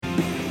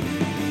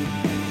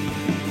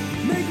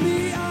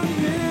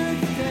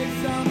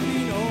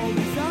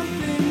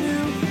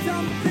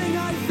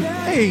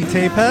Hey,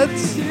 tape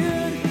heads.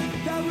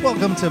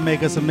 Welcome to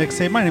Make Us a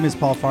Mixtape. My name is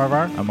Paul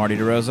Farvar. I'm Marty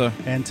DeRosa.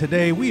 And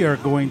today we are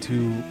going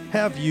to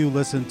have you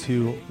listen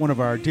to one of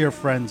our dear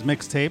friends'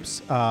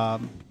 mixtapes. What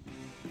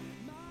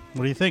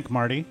do you think,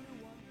 Marty?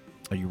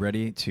 Are you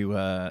ready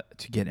to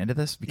get into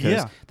this?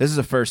 Because this is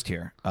a first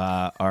here.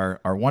 Our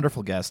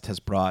wonderful guest has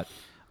brought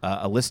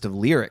a list of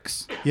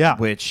lyrics,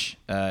 which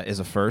is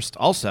a first.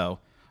 Also,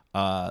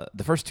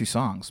 the first two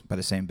songs by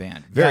the same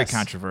band. Very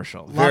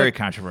controversial. Very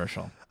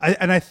controversial.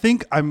 I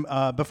think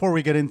before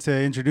we get into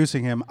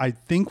introducing him, I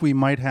think we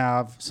might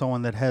have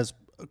someone that has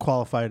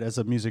qualified as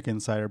a music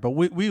insider, but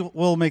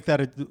we'll make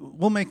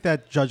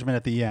that judgment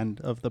at the end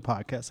of the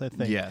podcast, I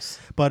think. Yes.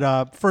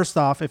 But first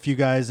off, if you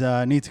guys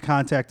need to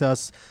contact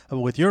us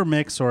with your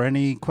mix or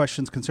any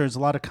questions, concerns, a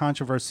lot of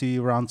controversy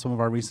around some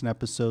of our recent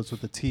episodes with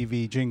the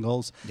TV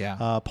jingles.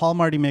 Yeah.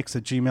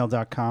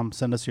 paulmartymix@gmail.com.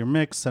 Send us your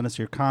mix, send us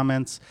your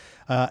comments,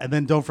 and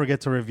then don't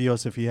forget to review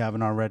us if you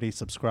haven't already.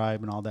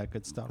 Subscribe and all that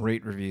good stuff.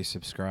 Rate, review,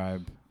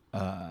 subscribe.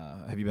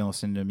 Have you been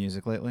listening to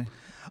music lately?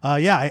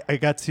 I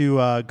got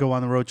to go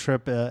on the road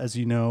trip, as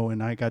you know,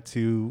 and I got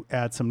to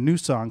add some new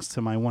songs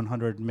to my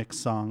 100 mix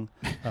song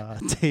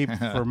tape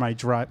for my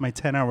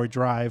 10-hour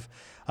drive.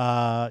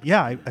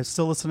 I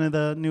still listen to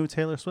the new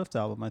Taylor Swift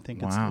album. I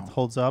think it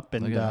holds up,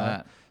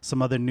 and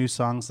some other new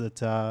songs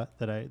that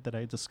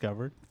I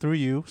discovered through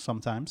you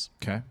sometimes.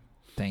 Okay,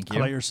 thank you.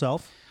 How about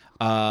yourself?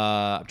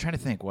 I'm trying to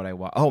think what I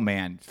watched. Oh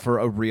man, for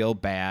a real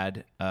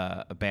bad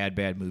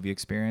movie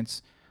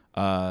experience,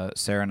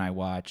 Sarah and I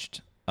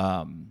watched.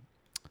 Oh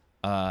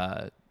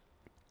God,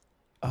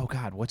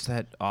 what's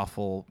that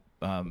awful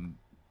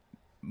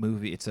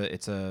movie?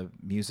 It's a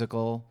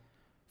musical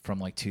from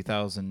like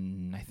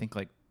 2000, I think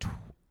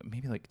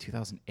maybe like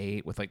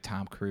 2008 with like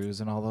Tom Cruise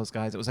and all those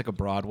guys. It was like a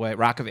Broadway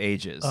Rock of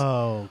Ages.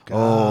 Oh God.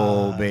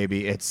 Oh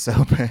baby, it's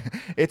so bad.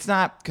 It's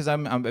not because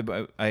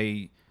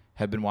I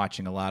have been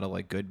watching a lot of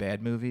like good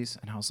bad movies,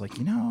 and I was like,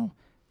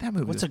 that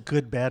movie. What's a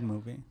good bad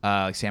movie?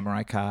 Like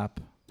Samurai Cop,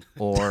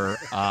 or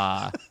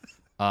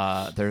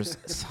there's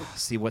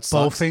what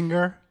sucks.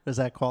 Bowfinger. Does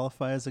that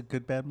qualify as a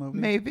good bad movie?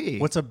 Maybe.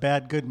 What's a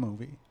bad good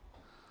movie?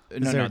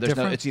 No.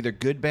 It's either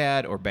good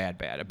bad or bad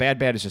bad. A bad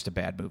bad is just a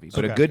bad movie,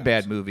 but a good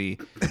bad movie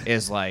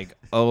is like,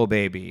 oh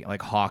baby,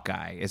 like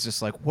Hawkeye. It's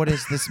just like, what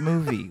is this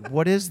movie?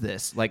 What is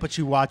this? Like, but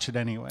you watch it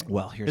anyway.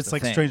 Well, here's it's the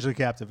like thing. Strangely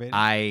Captivating.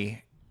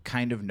 I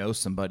kind of know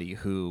somebody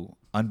who,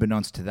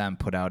 unbeknownst to them,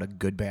 put out a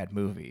good bad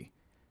movie,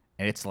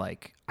 and it's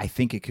like, I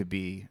think it could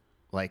be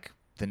like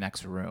The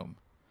Next Room,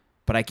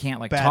 but I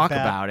can't talk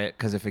about it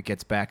because if it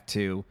gets back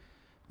to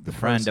the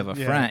friend of a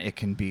friend, it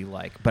can be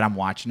like. But I'm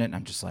watching it and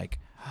I'm just like,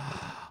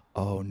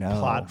 oh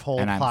no, plot hole.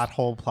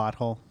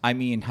 I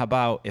mean, how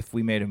about if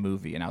we made a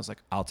movie and I was like,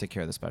 I'll take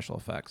care of the special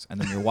effects, and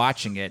then you're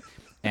watching it,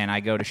 and I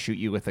go to shoot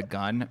you with a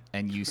gun,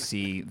 and you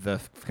see the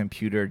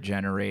computer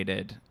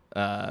generated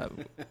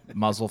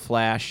muzzle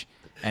flash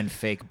and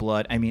fake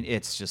blood. I mean,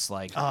 it's just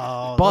like,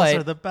 those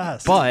are the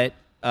best. But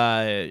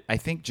I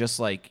think just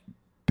like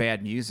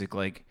bad music,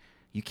 like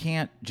you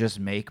can't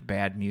just make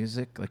bad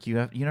music. Like you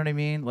know what I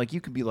mean? Like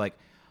you could be like,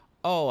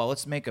 oh, well,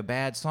 let's make a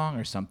bad song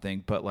or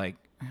something, but like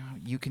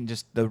you can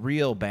just the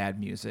real bad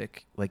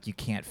music, like you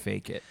can't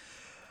fake it.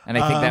 And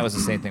I think that was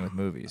the same thing with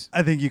movies.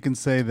 I think you can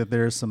say that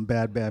there's some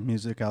bad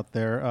music out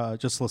there.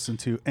 Just listen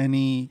to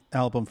any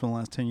album from the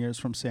last 10 years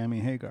from Sammy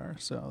Hagar.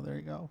 So there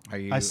you go.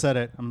 I said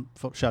it.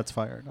 Shots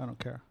fired. I don't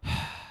care.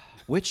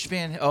 Which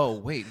Van? Oh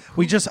wait,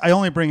 I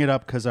only bring it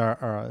up because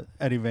our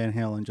Eddie Van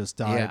Halen just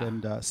died,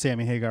 and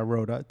Sammy Hagar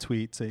wrote a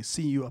tweet saying,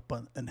 "See you up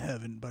in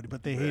heaven, buddy."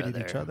 But they hated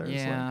each other.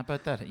 Yeah,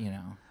 but that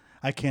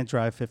I Can't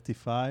Drive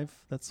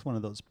 55. That's one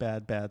of those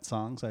bad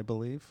songs, I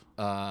believe.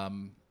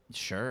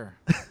 Sure.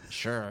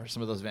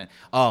 Some of those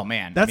Oh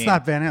man, that's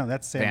not Van Halen.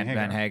 That's Sammy Hagar.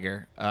 Van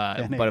Hagar.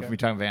 But if we're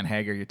talking Van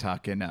Hagar, you're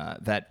talking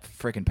that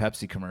freaking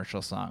Pepsi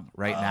commercial song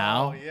right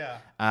now. Oh yeah.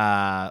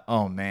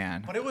 Oh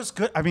man. But it was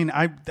good. I mean,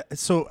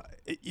 so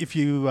if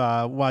you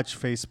watch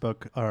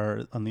Facebook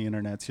or on the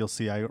internet, you'll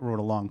see I wrote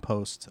a long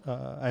post.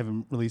 I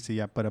haven't released it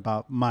yet, but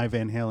about my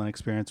Van Halen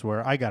experience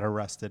where I got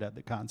arrested at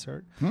the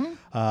concert.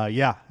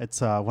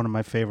 It's one of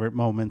my favorite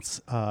moments.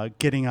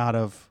 Getting out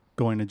of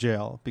going to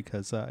jail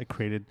because I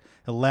created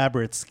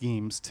elaborate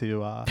schemes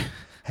to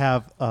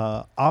have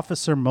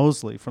Officer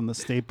Mosley from the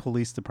State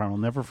Police Department.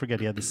 I'll never forget.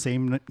 He had the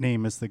same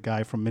name as the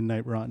guy from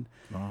Midnight Run.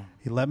 Oh.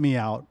 He let me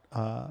out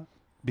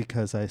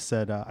because I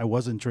said I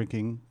wasn't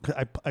drinking.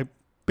 I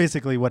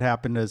basically what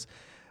happened is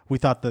we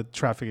thought the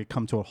traffic had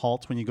come to a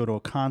halt when you go to a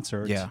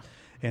concert. Yeah.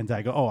 And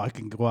I go, I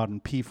can go out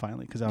and pee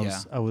finally because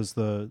I was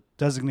the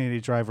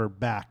designated driver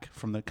back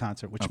from the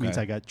concert, which means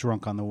I got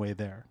drunk on the way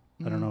there.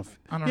 I don't know if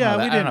I don't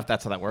know if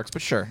that's how that works,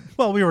 but sure.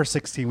 Well, we were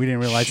 16. We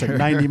didn't realize that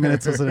 90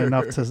 minutes wasn't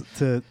enough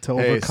to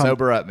overcome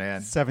sober up,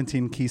 man.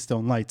 17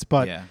 Keystone Lights.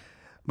 But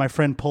my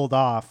friend pulled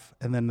off,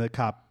 and then the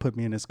cop put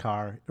me in his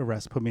car,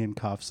 put me in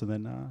cuffs, and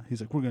then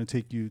he's like, "We're going to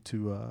take you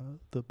to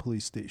the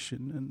police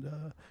station,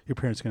 and your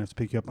parents are going to have to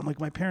pick you up." I'm like,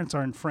 "My parents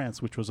are in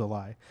France," which was a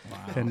lie. Wow.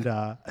 And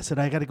I said,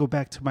 "I got to go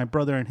back to my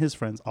brother and his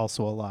friends,"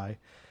 also a lie.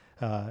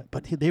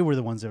 but they were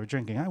the ones that were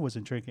drinking. I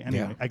wasn't drinking.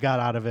 Anyway, I got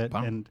out of it,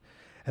 and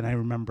I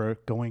remember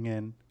going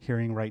in,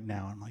 hearing Right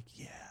Now. I'm like,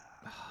 yeah.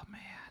 Oh, man.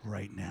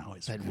 Right Now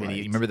is that right. video.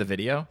 You remember the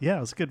video? Yeah,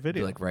 it was a good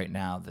video. Like, right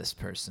now, this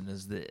person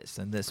is this,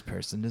 and this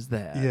person is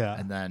that. Yeah.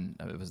 And then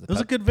it was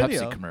a good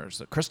video. Pepsi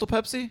commercial. Crystal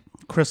Pepsi?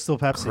 Crystal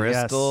Pepsi,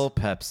 Crystal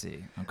yes.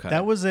 Pepsi. Okay.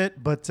 That was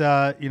it. But,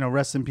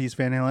 rest in peace,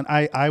 Van Halen.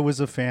 I was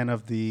a fan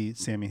of the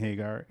Sammy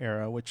Hagar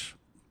era, which,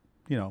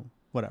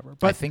 whatever.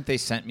 But I think they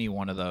sent me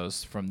one of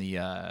those from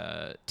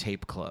the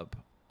Tape Club.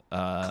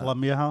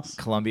 Columbia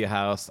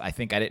House. I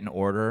think I didn't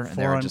order, and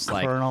they were just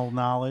like kernel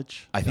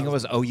knowledge. I think it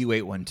was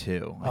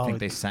OU812. I think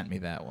they sent me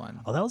that one.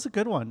 Oh, that was a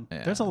good one.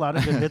 Yeah. There's a lot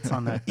of good hits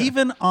on that.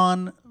 Even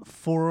on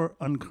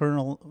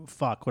Kernel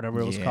Fuck,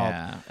 whatever it was called.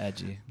 Yeah,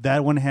 edgy.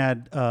 That one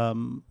had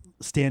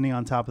Standing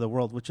on Top of the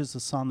World, which is a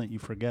song that you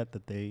forget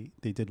that they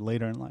did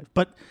later in life.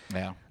 But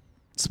yeah.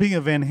 Speaking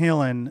of Van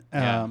Halen,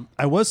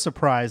 I was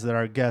surprised that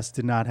our guest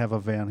did not have a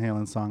Van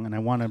Halen song, and I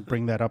want to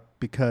bring that up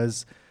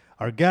because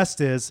our guest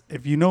is,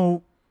 if you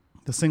know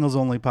the Singles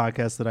Only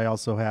podcast that I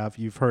also have,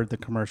 you've heard the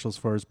commercials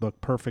for his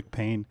book, Perfect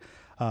Pain.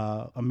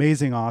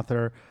 Amazing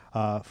author,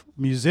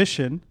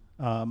 musician,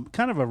 kind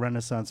of a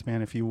Renaissance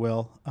man, if you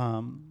will.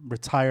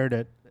 Retired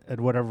at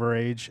whatever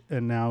age,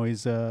 and now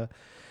he's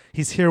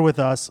here with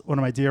us, one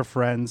of my dear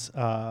friends,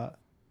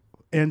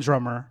 and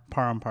drummer,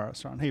 Param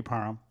Parasran. Hey,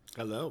 Param.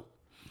 Hello.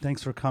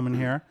 Thanks for coming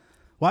here.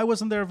 Why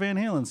wasn't there a Van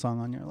Halen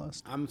song on your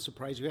list? I'm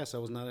surprised you asked. I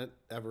was not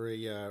ever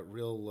a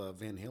real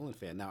Van Halen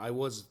fan. Now, I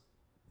was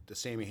the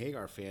Sammy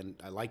Hagar fan.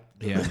 I liked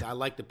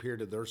the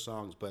period of their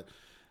songs, but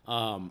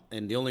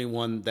and the only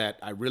one that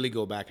I really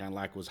go back and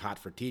like was Hot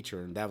for Teacher,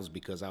 and that was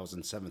because I was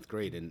in 7th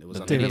grade and it was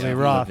on David Lee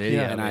Roth,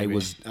 and I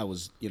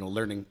was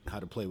learning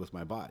how to play with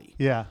my body.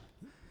 Yeah.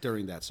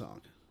 During that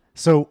song.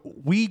 So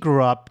we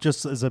grew up,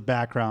 just as a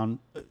background,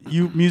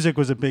 music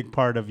was a big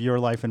part of your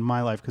life and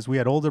my life because we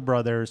had older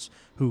brothers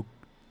who,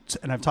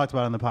 and I've talked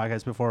about it on the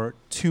podcast before,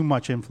 too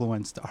much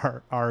influenced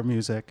our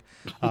music.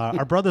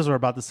 Our brothers were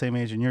about the same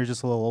age, and you're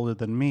just a little older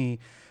than me,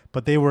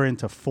 but they were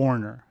into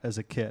Foreigner as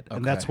a kid. Okay.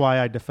 And that's why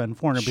I defend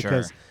Foreigner,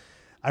 because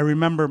I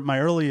remember my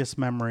earliest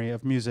memory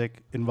of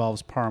music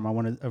involves Parm. I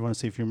want to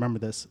see if you remember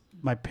this.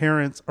 Our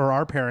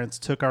parents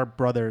took our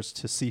brothers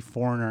to see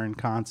Foreigner in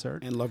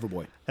concert. And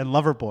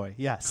Loverboy.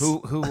 Yes.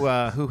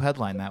 Who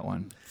headlined that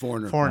one?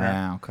 Foreigner.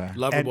 Ah, okay.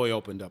 Loverboy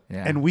opened up.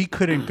 Yeah. And we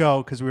couldn't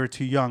go because we were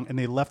too young, and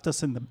they left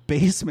us in the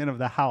basement of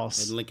the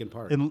house. In Lincoln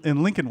Park. In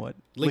Lincolnwood,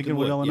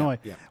 Illinois,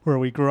 where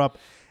we grew up.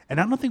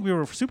 And I don't think we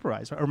were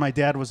supervised, or my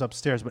dad was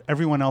upstairs, but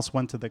everyone else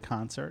went to the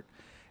concert.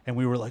 And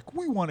we were like,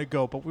 we want to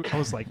go. But I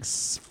was like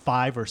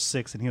 5 or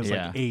 6, and he was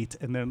like 8.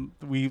 And then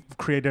we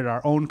created our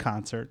own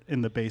concert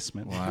in the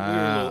basement.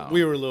 Wow.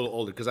 We were a little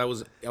older because I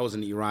was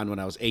in Iran when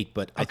I was 8,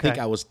 but I think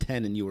I was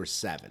 10 and you were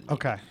 7. Maybe.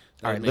 Okay.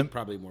 All right,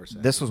 probably more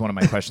sense. This was one of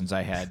my questions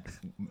I had,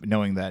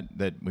 knowing that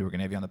we were going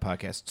to have you on the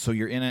podcast. So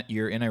you're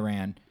in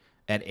Iran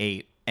at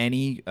 8.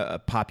 Any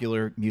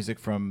popular music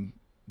from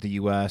the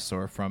U.S.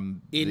 or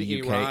from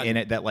the UK Iran, in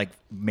it that like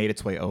made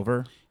its way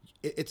over?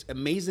 It's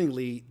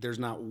amazingly, there's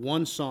not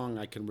one song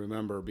I can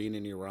remember being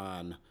in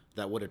Iran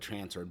that would have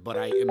transferred, but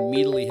I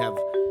immediately have...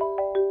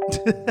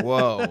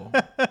 Whoa.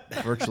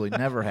 Virtually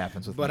never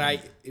happens with me. But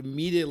I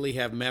immediately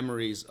have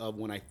memories of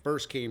when I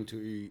first came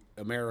to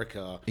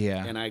America,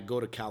 and I go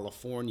to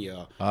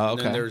California, and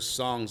then there's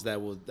songs that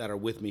are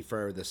with me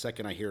forever. The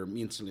second I hear them,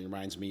 instantly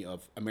reminds me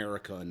of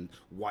America and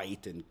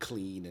white and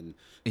clean, and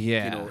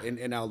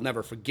and I'll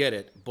never forget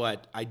it.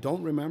 But I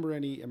don't remember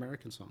any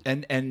American songs.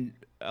 And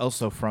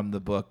also from the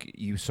book,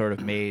 you sort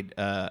of made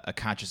a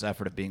conscious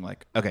effort of being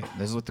like, okay,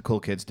 this is what the cool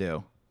kids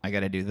do. I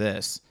got to do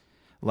this.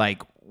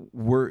 Like,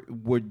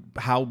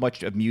 how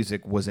much of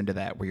music was into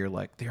that? Where you're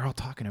like, they're all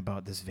talking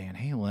about this Van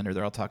Halen, or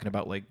they're all talking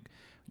about like,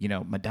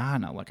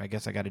 Madonna. Like, I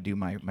guess I got to do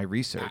my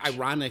research.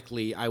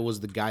 Ironically, I was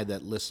the guy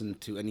that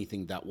listened to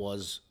anything that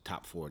was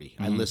top 40.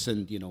 Mm-hmm. I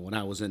listened, when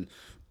I was in,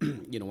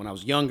 when I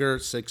was younger,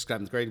 6th,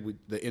 7th grade.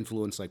 The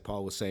influence, like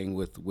Paul was saying,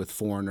 with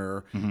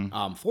Foreigner.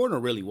 Mm-hmm. Foreigner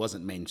really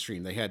wasn't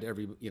mainstream. They had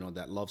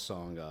that love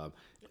song.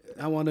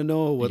 I want to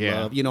know what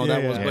love,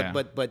 that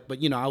was, but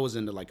I was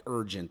into like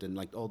Urgent and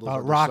like all those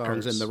other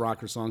songs and the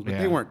rocker songs, but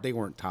they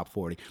weren't top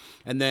 40.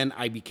 And then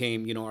I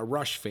became, a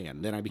Rush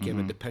fan. Then I became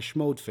a Depeche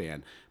Mode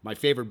fan. My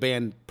favorite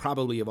band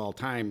probably of all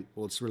time,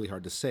 well, it's really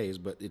hard to say,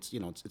 but it's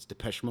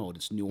Depeche Mode,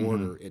 it's New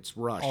Order, it's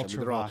Rush.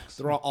 Ultravox.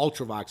 They're all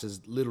Ultravox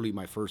is literally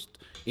my first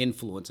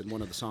influence, and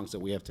one of the songs that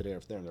we have today are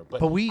there.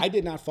 But I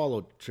did not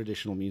follow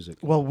traditional music.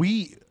 Well,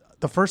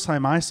 the first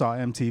time I saw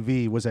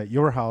MTV was at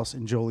your house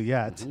in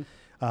Joliet. Mm-hmm.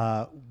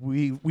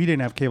 We didn't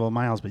have cable in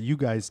my house, but you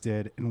guys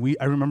did, and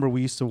I remember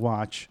we used to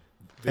watch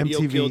Video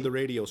MTV. Killed the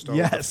Radio Star.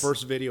 Yes, was the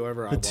first video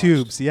ever. The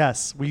Tubes.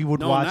 Yes, we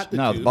would watch.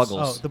 Not the Tubes.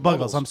 Buggles. Oh, the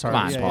Buggles. I'm sorry.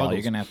 Come on, yeah, Paul. Yeah.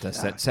 You're gonna have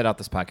to set out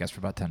this podcast for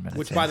about 10 minutes.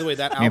 Which, by the way,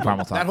 that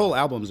whole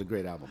album is a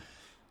great album.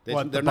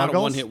 They're not a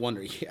one-hit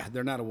wonder. Yeah,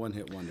 they're not a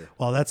one-hit wonder.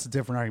 Well, that's a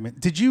different argument.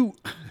 Did you?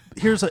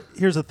 Here's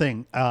a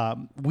thing.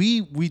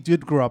 We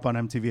did grow up on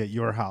MTV at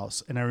your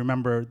house, and I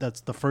remember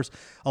that's the first.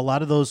 A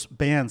lot of those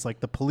bands, like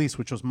the Police,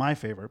 which was my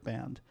favorite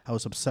band, I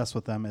was obsessed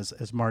with them,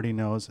 as Marty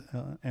knows,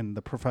 and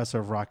the Professor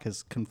of Rock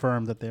has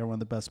confirmed that they are one of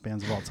the best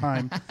bands of all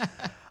time.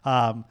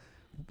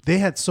 They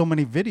had so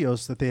many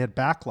videos that they had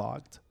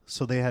backlogged.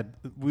 So they had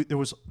there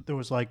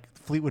was like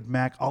Fleetwood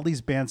Mac, all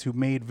these bands who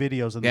made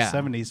videos in the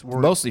 70s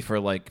were mostly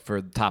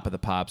for Top of the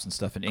Pops and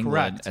stuff in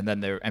England. Correct. And then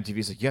their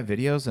MTV's like, you have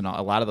videos, and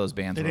a lot of those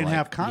bands they were didn't like,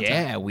 have content.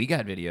 Yeah, we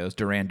got videos.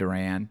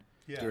 Duran.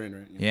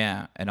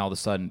 Yeah. And all of a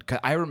sudden, 'cause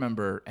I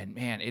remember, and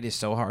man, it is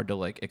so hard to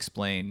like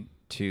explain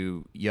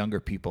to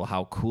younger people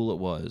how cool it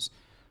was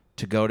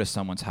to go to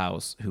someone's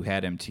house who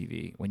had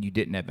MTV when you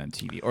didn't have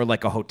MTV, or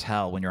like a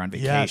hotel when you're on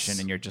vacation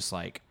and you're just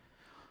like,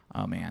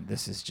 oh man,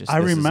 this is just. I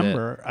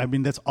remember. I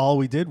mean, that's all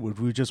we did. We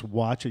would just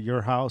watch at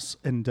your house,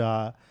 and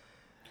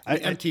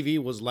MTV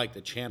was like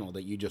the channel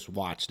that you just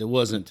watched. It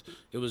wasn't.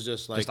 It was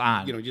just like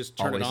on. Just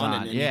turn Always it on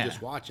on. and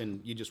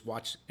you just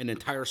watch an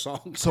entire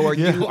song. So are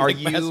you? Are Like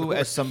you basketball.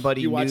 as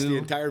somebody you new? watch the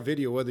entire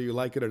video whether you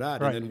like it or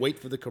not, Right. and then wait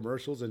for the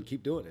commercials and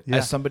keep doing it. Yeah.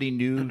 As somebody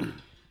new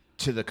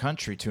to the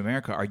country, to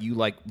America, are you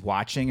like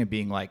watching and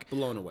being like,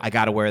 Blown away. I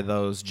got to wear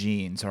those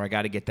jeans, or I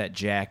got to get that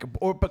jacket,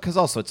 or because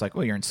also it's like,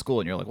 well, you're in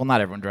school and you're like, well,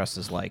 not everyone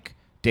dresses like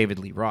David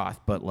Lee Roth,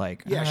 but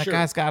like, Yeah, that sure.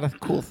 guy's got a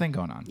cool thing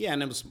going on. Yeah,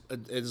 and it was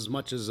as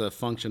much as a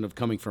function of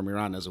coming from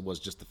Iran as it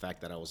was just the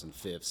fact that I was in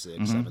 5th,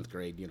 6th, 7th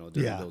grade. During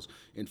those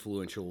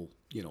influential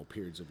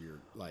periods of your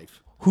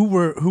life. who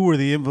were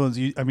the influence?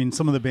 I mean,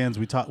 some of the bands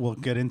we'll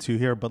get into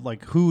here, but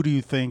like, who do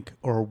you think,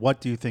 or what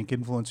do you think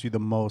influenced you the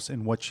most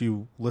in what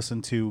you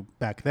listened to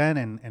back then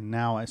and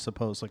now? I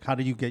suppose, like, how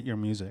did you get your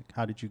music?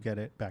 How did you get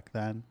it back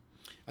then?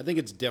 I think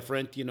it's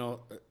different.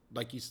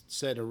 Like you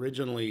said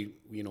originally,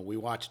 we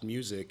watched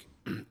music,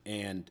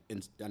 and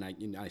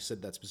I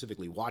said that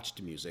specifically,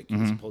 watched music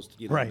as opposed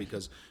to Right.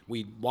 because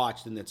we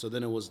watched, and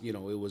then it was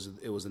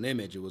it was an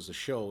image, it was a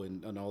show,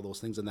 and all those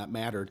things, and that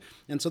mattered,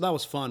 and so that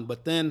was fun.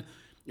 But then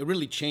it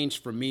really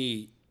changed for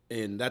me,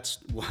 and that's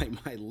why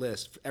my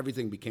list,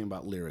 everything became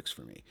about lyrics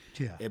for me.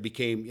 Yeah.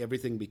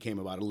 Everything became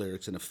about a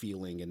lyrics and a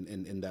feeling,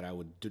 and that I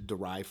would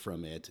derive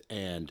from it,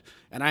 and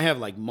I have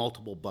like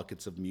multiple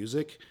buckets of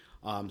music.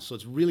 So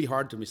it's really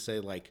hard to me say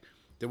like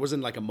there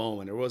wasn't like a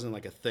moment, there wasn't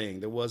like a thing,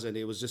 there wasn't.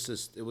 It was just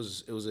this.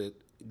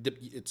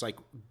 It's like,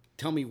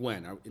 tell me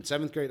when. In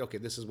 7th grade, okay,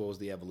 this is what was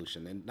the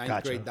evolution. In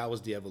 9th grade, that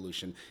was the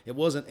evolution. It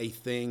wasn't a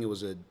thing. It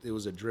was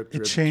a drip.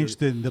 It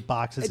changed in the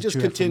boxes. It just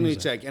continued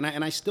to check, and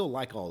I still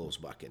like all those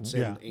buckets.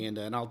 Yeah. And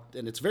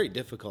it's very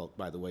difficult,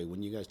 by the way,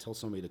 when you guys tell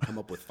somebody to come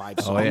up with 5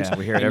 songs. Oh, yeah,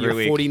 we hear it and every you're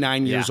week.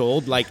 49 years Yeah.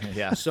 old, like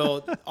Yeah.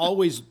 so.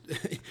 Always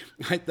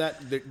like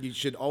that. You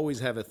should always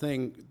have a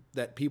thing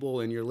that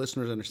people and your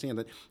listeners understand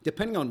that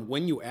depending on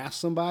when you ask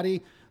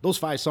somebody, those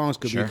 5 songs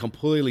could be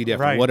completely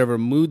different, Right. whatever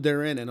mood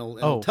they're in, and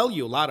it'll tell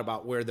you a lot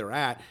about where they're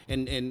at.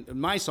 And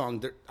my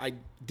song, I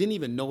didn't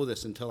even know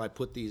this until I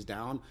put these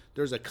down.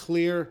 There's a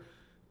clear,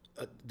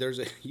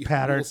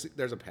 Pattern.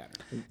 There's a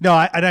pattern. No,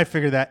 I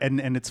figured that,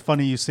 and it's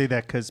funny you say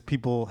that because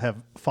people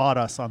have fought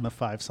us on the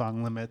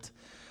 5-song limit.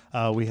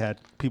 We had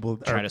people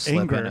Trying to slip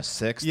anger. in a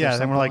 6th or Yeah, and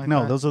something we're like, like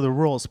no, that? those are the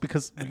rules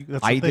because that's the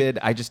I thing.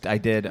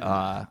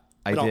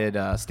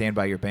 did Stand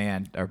By Your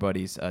Band, our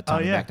buddies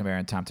Tommy yeah. McNamara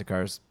and Tom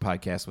Takar's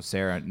podcast with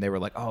Sarah, and they were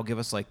like, oh, give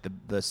us like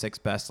the 6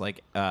 best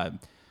like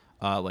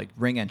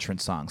ring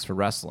entrance songs for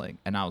wrestling.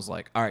 And I was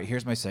like, all right,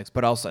 here's my 6.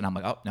 But also, and I'm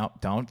like, oh, no,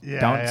 don't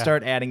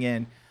start adding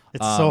in.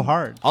 It's so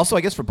hard. Also,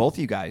 I guess for both of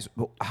you guys,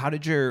 how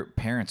did your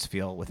parents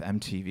feel with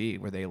MTV?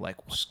 Were they like,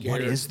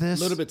 what is this?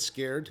 A little bit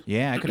scared.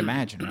 Yeah, I could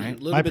imagine, right? A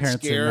little My bit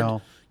parents said scared.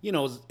 no. They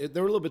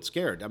were a little bit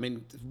scared. I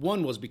mean,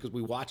 one was because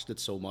we watched it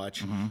so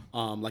much.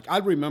 Mm-hmm. Like I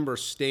remember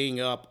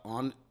staying up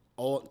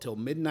until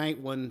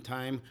midnight one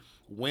time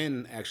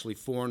when actually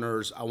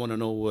Foreigners, I Want to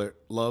Know What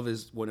Love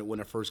Is, when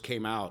it first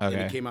came out. Okay.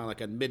 And it came out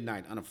like at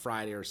midnight on a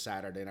Friday or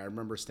Saturday, and I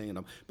remember staying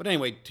up. But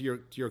anyway, to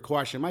your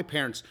question, my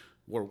parents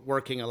were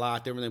working a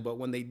lot, everything, but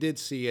when they did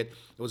see it,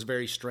 it was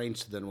very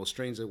strange to them. It was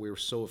strange that we were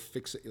so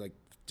fixated,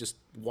 just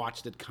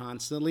watched it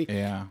constantly.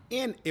 Yeah.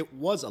 And it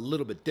was a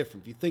little bit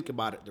different. If you think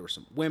about it, there were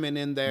some women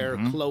in there,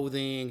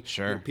 clothing,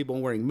 Sure. People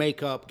wearing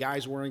makeup,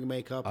 guys wearing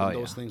makeup, and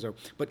those yeah. things are.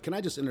 But can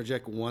I just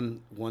interject one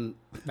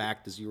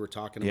fact as you were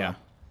talking about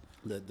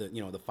the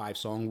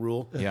 5-song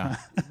rule? Yeah.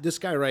 This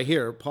guy right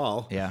here,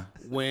 Paul. Yeah.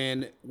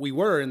 When we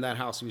were in that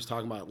house, he was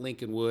talking about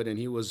Lincolnwood, and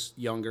he was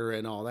younger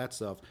and all that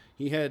stuff.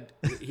 He had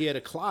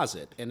a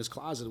closet, and his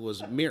closet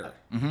was mirror.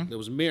 There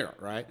was a mirror,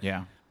 right?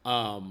 Yeah.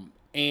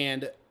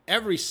 And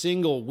every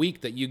single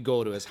week that you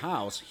go to his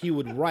house, he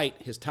would write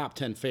his top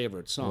 10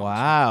 favorite songs.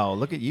 Wow,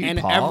 look at you, And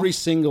Paul. every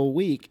single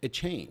week, it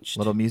changed.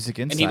 Little music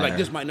And insider. he'd like,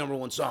 this is my number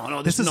 1 song.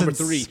 Oh, This this is is number in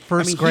 3.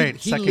 first grade,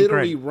 He second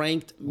literally grade.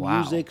 ranked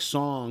Wow. music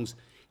songs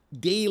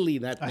daily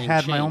that thing I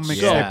had my own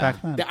changed. mixtape Yeah.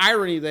 back then. The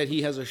irony that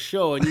he has a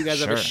show and you guys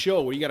have a Sure.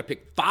 show where you got to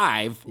pick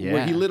 5, where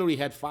Yeah. he literally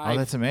had 5. Oh,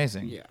 that's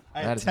amazing. Yeah.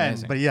 I That had is 10,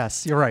 amazing. but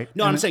yes, you're right.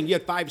 No, And I'm saying you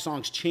had 5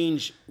 songs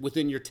change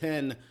within your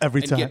 10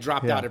 Every and time, get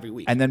dropped yeah. out every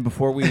week. And then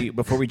before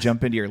we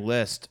jump into your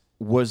list,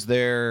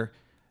 were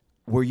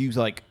you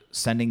like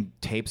sending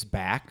tapes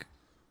back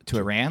to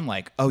Iran?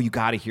 Like, oh, you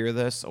got to hear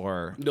this,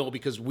 or no,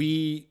 because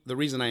the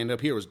reason I ended up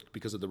here was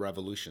because of the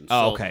revolution.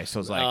 Oh, okay. So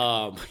it's like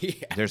yeah.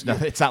 there's no.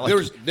 It's not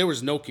like there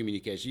was no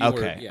communication.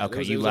 okay. There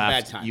was, You it was a bad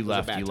left. time. You It was a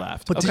left. bad You time.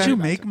 left. But Okay. did you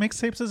make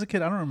mixtapes as a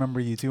kid? I don't remember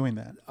you doing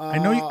that. I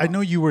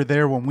know you were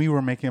there when we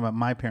were making them at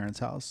my parents'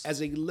 house.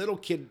 As a little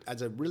kid,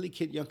 as a really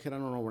young kid, I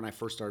don't know when I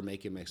first started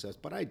making mixtapes,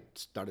 but I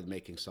started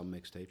making some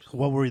mixtapes.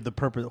 What were the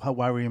purpose?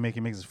 Why were you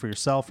making mixes for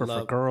yourself or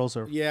for girls?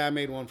 Or Yeah, I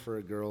made one for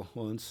a girl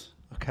once,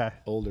 okay,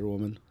 older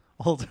woman.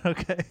 old.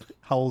 Okay,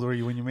 how old were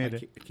you when you made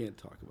it? I can't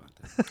talk about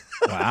that.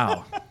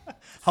 Wow.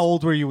 How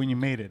old were you when you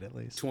made it? At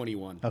least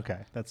 21. Okay,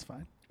 that's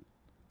fine.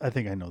 I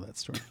think I know that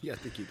story. Yeah, I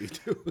think you do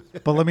too.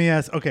 But let me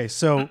ask. Okay,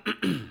 so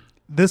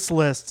this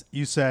list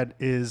you said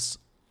is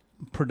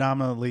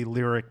predominantly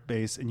lyric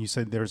based, and you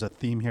said there's a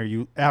theme here.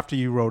 You after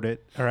you wrote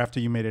it or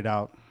after you made it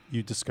out,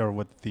 you discovered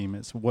what the theme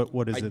is.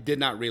 What is I it? did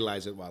not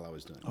realize it while I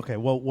was doing it. Okay,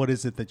 well, what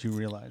is it that you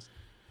realized?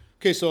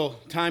 Okay, so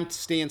time to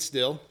stand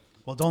still.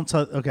 Well, don't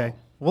tell. Okay,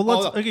 well,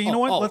 let's. Okay, you know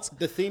what? Let's.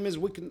 The theme is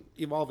we can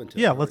evolve into.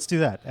 Yeah, it. let's do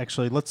that.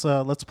 Actually, let's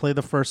play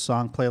the first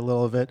song. Play a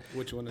little of it.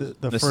 Which one is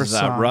it? The This first is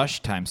song,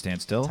 Rush. Time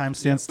Stand Still. "Time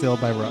Stand Still"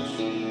 by Rush.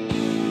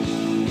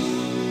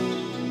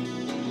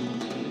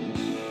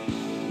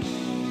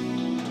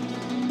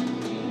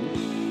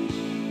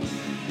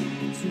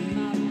 Turn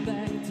my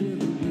back to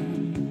the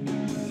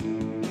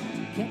wind,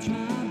 catch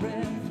my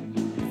breath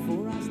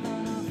before I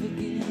start off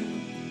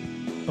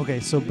again. Okay,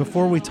 so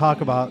before we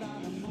talk about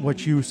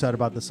what you said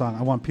about the song,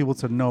 I want people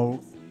to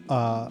know,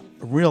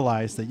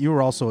 realize that you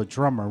were also a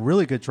drummer,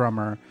 really good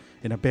drummer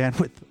in a band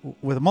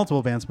with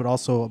multiple bands, but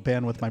also a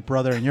band with my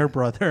brother and your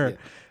brother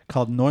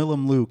called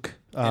Noilam Luke,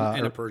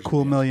 And a or Persian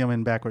Cool band. Milliam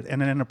and Backwards,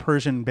 and then a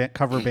Persian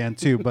cover band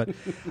too. But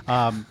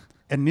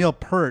and Neil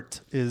Peart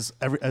is,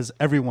 as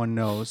everyone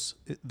knows,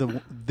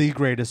 the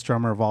greatest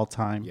drummer of all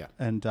time. Yeah.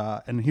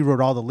 And he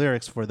wrote all the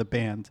lyrics for the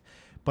band.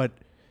 But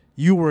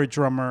you were a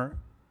drummer.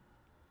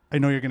 I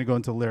know you're going to go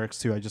into lyrics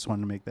too. I just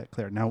wanted to make that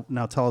clear.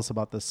 Now tell us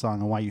about this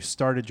song and why you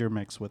started your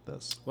mix with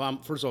this. Well, I'm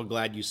first of all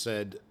glad you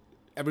said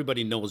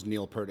everybody knows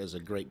Neil Peart as a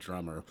great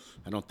drummer.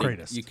 I don't think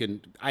Greatest. you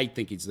can. I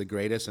think he's the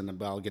greatest,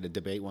 and I'll get a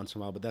debate once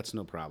in a while, but that's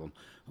no problem.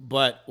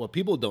 But what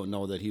people don't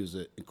know that he was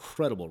an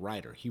incredible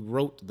writer. He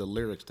wrote the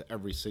lyrics to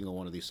every single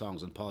one of these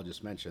songs, and Paul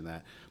just mentioned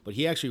that. But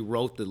he actually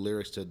wrote the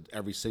lyrics to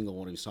every single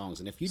one of these songs.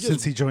 And if you just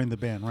Since he joined the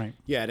band, right?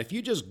 yeah, and if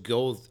you just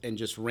go and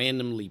just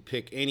randomly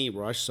pick any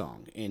Rush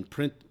song and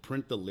print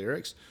the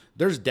lyrics,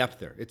 there's depth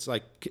there. It's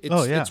like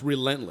it's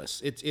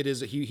relentless. It is.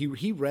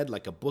 He read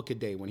like a book a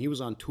day when he was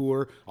on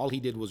tour. All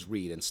he did was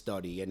read and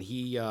study, and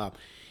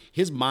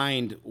his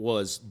mind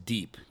was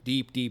deep,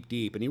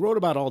 and he wrote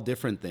about all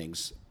different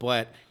things.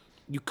 But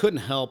you couldn't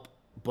help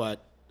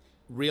but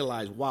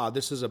realize, wow,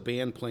 this is a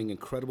band playing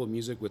incredible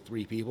music with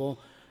 3 people,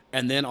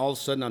 and then all of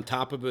a sudden on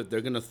top of it,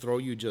 they're gonna throw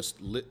you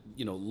just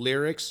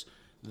lyrics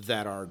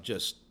that are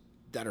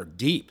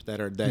deep,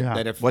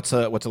 that if What's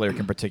a lyric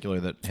in particular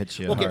that hits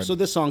you okay, hard? so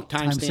this song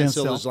 "Time Stand Stand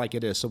Still" Still. is like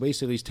it is. So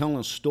basically, he's telling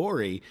a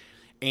story,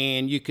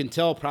 and you can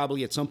tell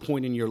probably at some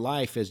point in your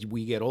life as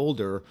we get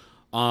older,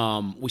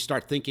 we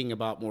start thinking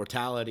about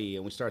mortality,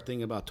 and we start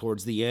thinking about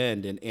towards the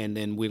end, and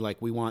then we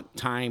want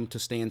time to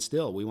stand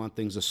still. We want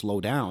things to slow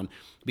down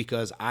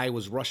because I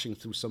was rushing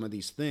through some of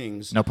these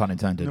things. No pun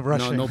intended.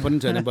 Rushing. No pun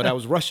intended, but I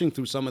was rushing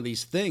through some of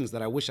these things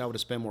that I wish I would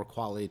have spent more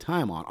quality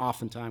time on.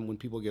 Oftentimes, when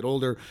people get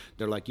older,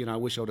 they're like, I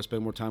wish I would have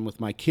spent more time with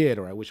my kid,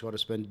 or I wish I would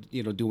have spent,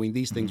 doing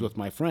these things with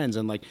my friends.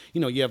 And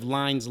you have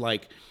lines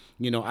like,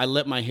 I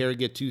let my hair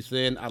get too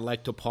thin. I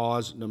like to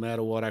pause no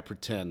matter what I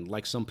pretend.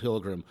 Like some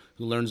pilgrim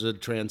who learns to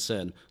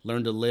transcend,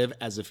 learn to live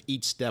as if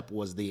each step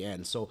was the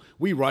end. So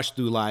we rush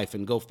through life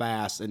and go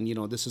fast. And,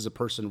 this is a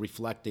person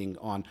reflecting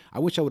on, I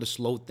wish I would have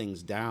slowed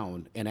things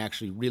down and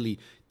actually really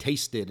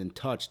tasted and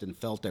touched and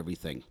felt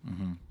everything.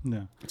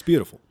 Yeah. It's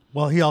beautiful.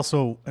 Well, he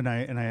also and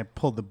I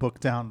pulled the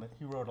book down. But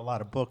he wrote a lot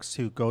of books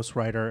too,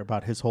 ghostwriter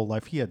about his whole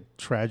life. He had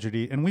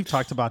tragedy, and we've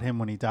talked about him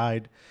when he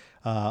died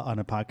on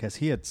a podcast.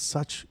 He had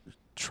such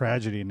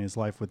tragedy in his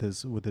life with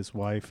his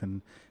wife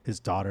and his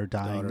daughter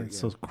dying. It's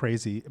so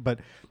crazy. But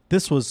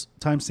this was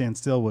 "Time Stand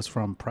Still" was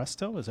from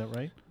Presto. Is that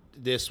right?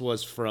 This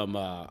was from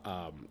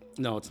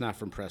no, it's not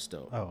from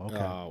Presto. Oh, okay.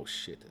 Oh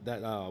shit.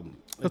 That That's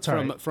it's all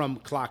from right. from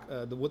Clock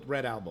the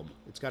Red album.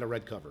 It's got a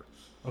red cover.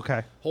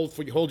 Okay.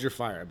 Hold Your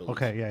Fire, I believe.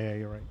 Okay. Yeah.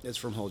 You're right. It's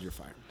from Hold Your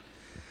Fire.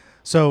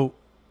 So,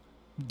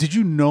 did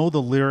you know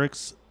the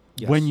lyrics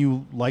Yes. when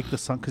you liked the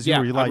song? Because you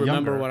were a lot I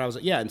remember younger. when I was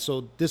and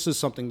so this is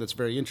something that's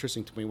very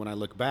interesting to me when I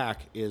look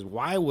back is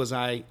why was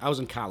I was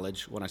in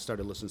college when I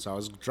started listening. So I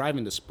was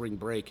driving to spring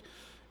break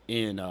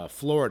in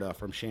Florida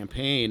from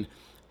Champaign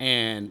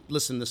and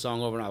listened to the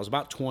song over and I was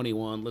about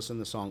 21, listening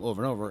to the song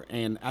over and over.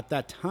 And at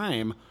that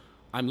time,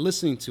 I'm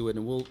listening to it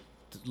and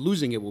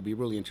Losing It will be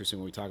really interesting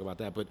when we talk about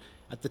that. But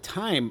at the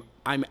time,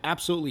 I'm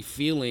absolutely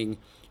feeling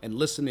and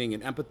listening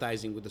and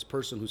empathizing with this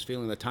person who's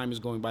feeling that time is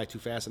going by too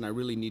fast, and I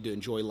really need to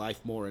enjoy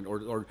life more, and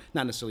or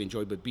not necessarily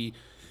enjoy, but be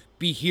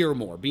here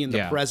more, be in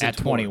the present. At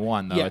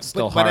 21, more. though, it's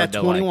still hard. But at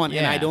to 21, like,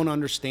 and I don't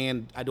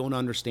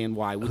understand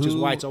why, which is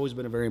why it's always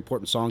been a very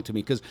important song to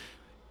me, because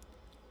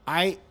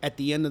at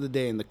the end of the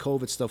day, and the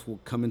COVID stuff will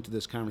come into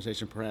this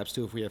conversation perhaps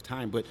too if we have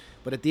time, but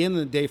at the end of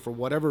the day, for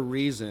whatever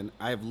reason,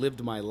 I have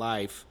lived my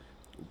life,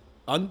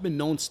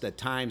 unbeknownst at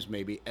times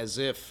maybe, as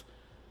if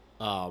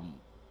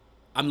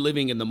I'm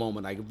living in the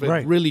moment. I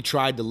really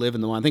tried to live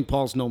in the moment. I think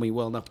Paul's known me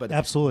well enough, but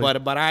absolutely.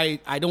 But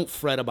I don't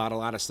fret about a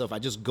lot of stuff. I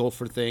just go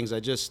for things. I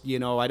just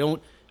I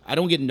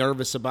don't get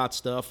nervous about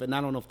stuff, and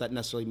I don't know if that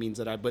necessarily means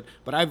that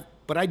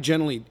but I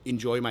generally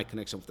enjoy my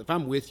connection. If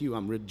I'm with you,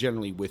 I'm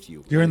generally with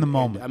you. You're in the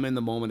moment. I'm in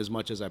the moment as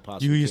much as I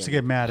possibly can. You used to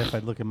get mad if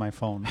I'd look at my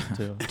phone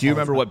too. Do you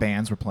remember what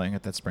bands were playing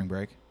at that spring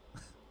break?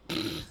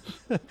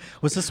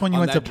 Was this when you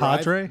went to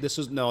Padre? This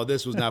was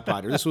not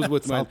Padre. This was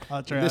with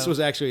this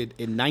was actually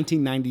in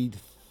 1990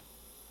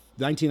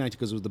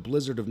 because it was the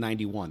blizzard of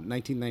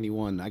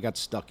 1991. I got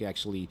stuck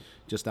actually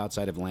just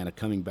outside of Atlanta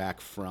coming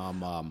back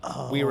from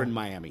we were in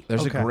Miami.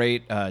 There's a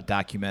great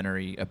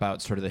documentary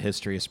about sort of the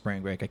history of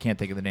spring break. I can't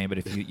think of the name, but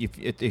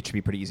it should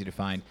be pretty easy to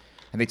find.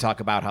 And they talk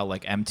about how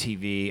like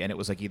MTV, and it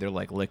was like either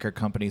like liquor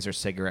companies or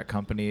cigarette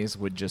companies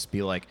would just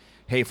be like,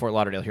 hey, Fort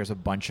Lauderdale, here's a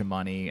bunch of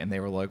money. And they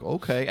were like,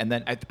 okay. And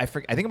then I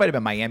think it might have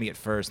been Miami at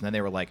first. And then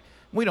they were like,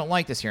 we don't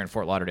like this here. And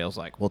Fort Lauderdale's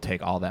like, we'll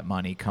take all that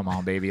money. Come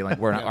on, baby.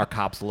 Like our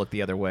cops will look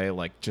the other way.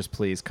 Like, just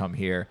please come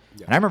here.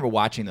 Yeah. And I remember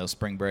watching those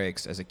spring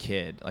breaks as a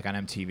kid, like on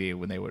MTV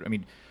when they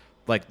would,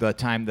 like the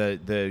time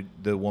the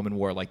woman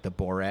wore like the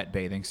Borat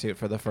bathing suit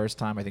for the first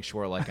time. I think she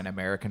wore like an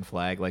American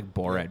flag, like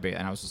Borat bathing,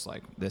 and I was just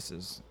like, this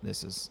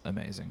is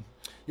amazing.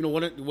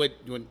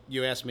 When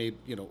you asked me,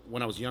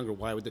 when I was younger,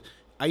 why would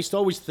I used to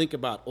always think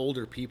about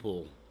older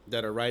people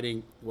that are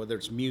writing, whether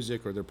it's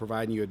music or they're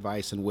providing you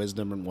advice and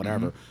wisdom and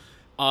whatever.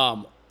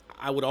 Mm-hmm.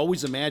 I would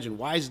always imagine,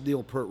 why is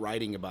Neil Peart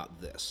writing about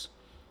this?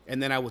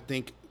 And then I would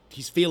think,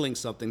 he's feeling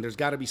something. There's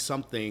got to be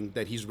something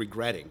that he's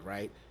regretting,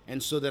 right?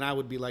 And so then I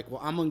would be like,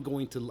 well, I'm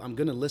going to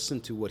listen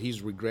to what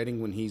he's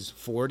regretting when he's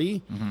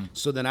 40,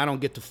 so then I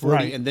don't get to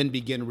 40 and then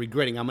begin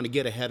regretting. I'm going to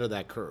get ahead of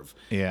that curve.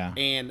 Yeah.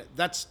 And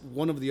that's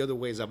one of the other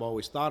ways I've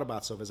always thought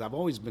about stuff, is I've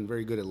always been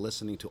very good at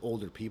listening to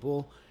older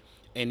people.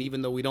 And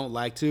even though we don't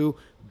like to,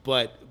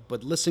 but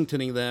listening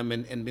to them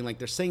and being like,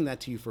 they're saying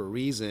that to you for a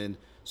reason.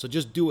 So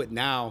just do it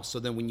now, so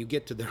then when you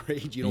get to their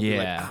age, you don't be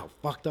like,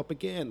 fucked up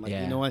again. Like,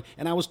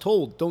 and I was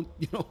told, don't,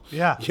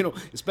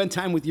 spend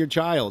time with your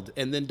child,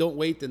 and then don't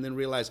wait and then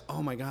realize,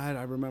 oh my God,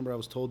 I remember I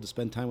was told to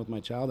spend time with my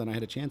child and I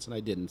had a chance and I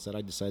didn't. Instead,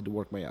 I decided to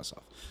work my ass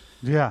off.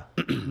 Yeah.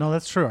 No,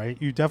 that's true.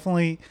 You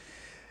definitely,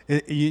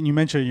 you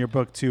mentioned in your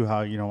book too,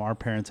 how, our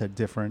parents had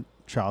different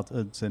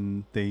childhoods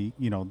and they,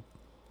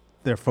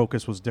 their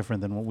focus was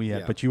different than what we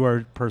had, but you are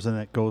a person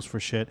that goes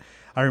for shit.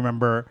 I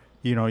remember,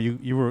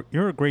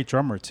 you're a great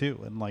drummer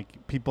too, and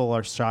like people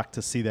are shocked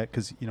to see that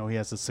because he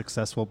has a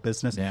successful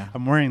business. Yeah.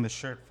 I'm wearing the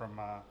shirt from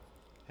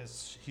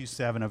he used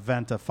to have an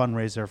event, a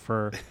fundraiser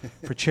for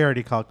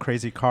charity called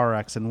Crazy Car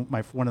Wrecks, and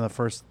one of the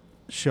first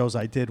shows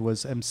I did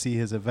was MC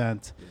his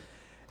event,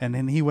 and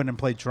then he went and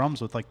played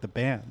drums with like the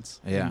bands,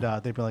 and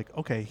they'd be like,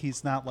 okay,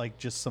 he's not like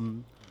just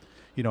some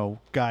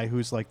guy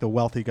who's like the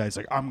wealthy guy's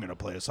like, I'm gonna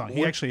play a song.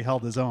 He actually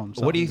held his own.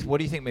 So. What do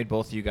you think made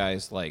both of you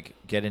guys like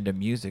get into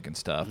music and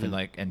stuff, and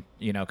like, and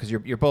because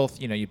you're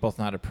both you both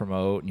know how to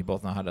promote and you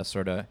both know how to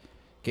sort of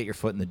get your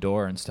foot in the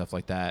door and stuff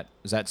like that.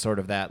 Is that sort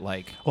of that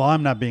like? Well,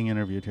 I'm not being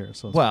interviewed here,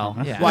 so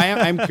yeah. Well,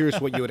 I'm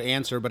curious what you would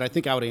answer, but I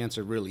think I would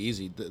answer really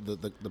easy.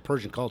 The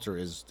Persian culture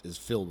is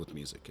filled with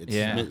music.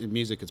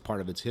 Music is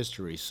part of its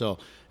history. So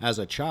as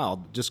a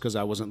child, just because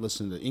I wasn't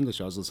listening to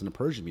English, I was listening to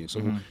Persian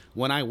music. So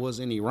when I was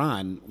in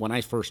Iran, when I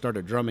first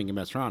started drumming in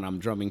Tehran, I'm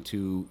drumming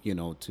to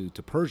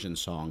to Persian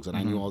songs, and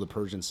I knew all the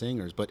Persian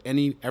singers. But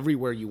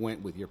everywhere you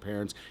went with your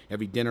parents,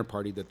 every dinner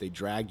party that they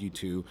dragged you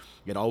to,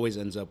 it always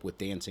ends up with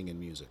dancing and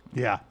music.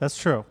 Yeah, that's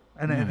true.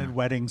 And at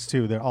weddings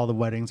too, all the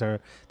weddings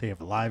they have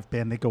a live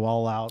band, they go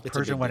all out. It's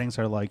Persian weddings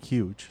are like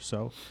huge.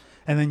 So,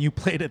 and then you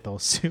played at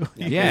those too.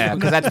 Yeah,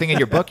 because that's the thing in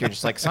your book. You're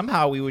just like,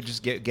 somehow we would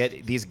just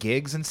get these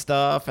gigs and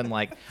stuff, and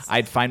like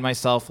I'd find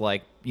myself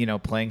like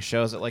playing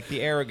shows at like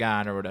the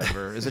Aragon or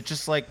whatever. Is it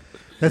just like?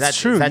 That's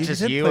true. Is that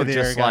just you, or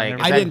just like?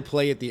 I didn't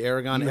play at the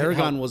Aragon.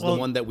 Aragon was the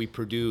one that we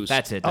produced.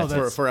 That's it.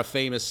 For a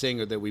famous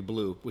singer that we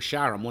blew with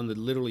Sharam, one that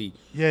literally.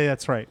 Yeah,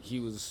 that's right. He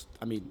was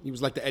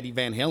like the Eddie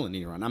Van Halen in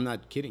Iran. I'm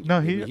not kidding. No,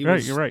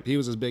 you're right. He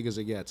was as big as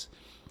it gets.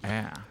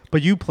 Yeah.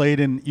 But you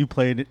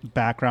played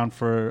background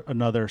for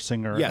another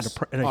singer at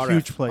a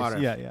huge place.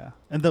 RF. Yeah.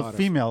 And the RF.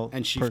 Female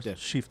and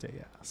Shifte,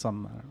 yeah.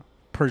 Some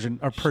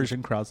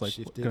Persian crowds like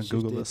gonna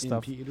Google this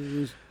stuff.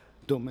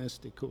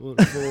 Domestic or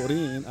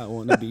foreign, I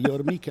want to be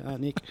your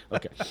mechanic.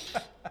 Okay.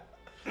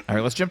 All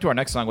right, let's jump to our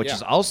next song, which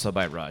is also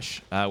by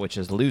Rush, which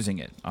is Losing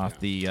It, off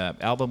the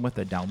album with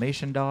a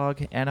Dalmatian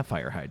dog and a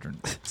fire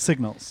hydrant.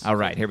 Signals. All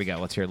right, here we go.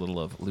 Let's hear a little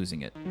of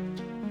Losing It.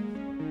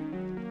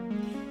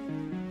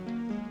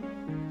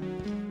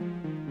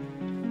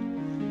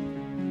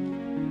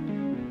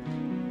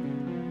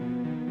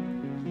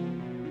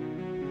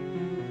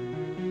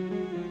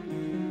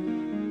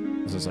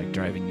 This is like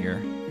driving your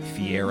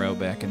Fiero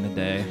back in the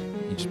day.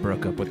 You just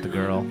broke up with the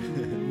girl.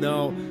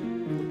 No.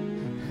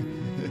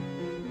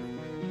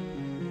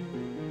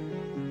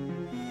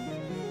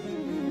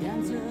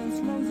 Dancer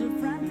slows a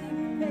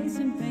frantic pace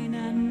in pain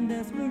and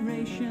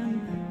desperation.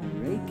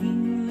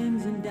 Raking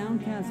limbs and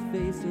downcast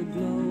face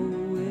aglow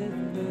with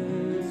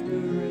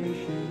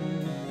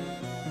perspiration.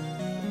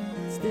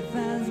 Stiff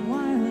as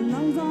wire, her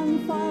lungs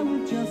on fire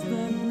with just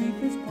the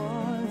briefest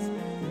pause.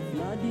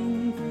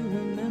 Flooding through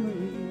her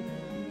memory,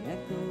 the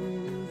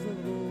echoes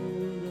of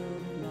old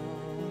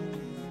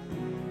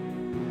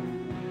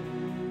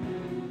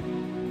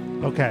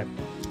applause. Okay.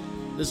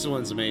 This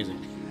one's amazing.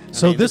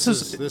 So this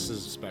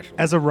is special.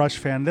 As a Rush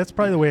fan, that's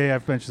probably the way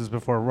I've mentioned this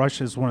before.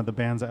 Rush is one of the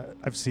bands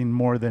I've seen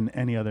more than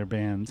any other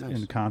band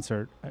in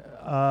concert,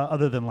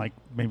 other than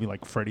maybe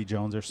Freddie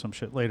Jones or some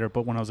shit later.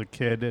 But when I was a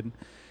kid and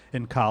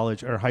in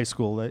college or high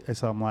school, I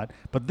saw them a lot.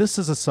 But this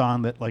is a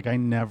song that I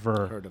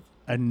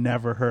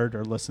never heard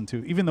or listened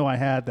to, even though I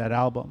had that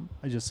album.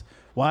 I just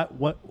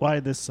why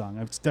this song?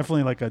 It's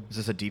definitely Is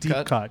this a deep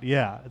cut?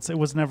 Yeah, it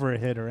was never a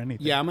hit or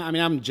anything. Yeah,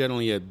 I'm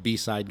generally a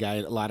B-side guy.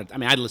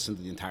 I'd listen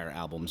to the entire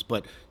albums,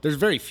 but there's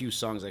very few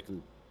songs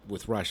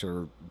with Rush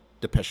or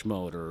Depeche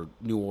Mode or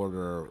New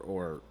Order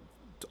or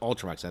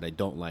Ultravox that I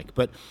don't like.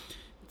 But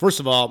first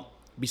of all,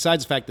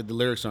 besides the fact that the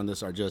lyrics on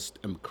this are just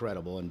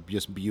incredible and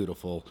just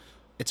beautiful,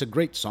 it's a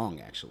great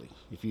song, actually.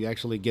 If you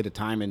actually get a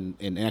time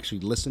and actually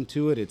listen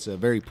to it, it's a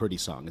very pretty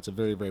song. It's a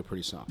very, very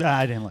pretty song.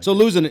 I didn't like it. So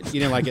Losing It, you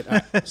didn't like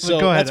it. So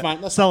go ahead. that's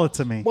fine. Sell it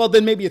to me. Well,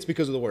 then maybe it's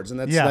because of the words, and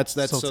that's so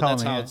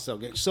that's me, how yeah. it's so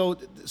good.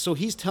 So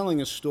he's telling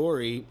a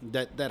story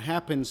that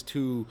happens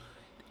to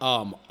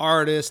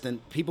artists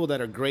and people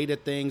that are great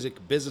at things,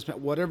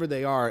 businessmen, whatever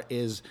they are,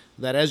 is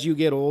that as you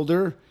get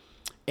older,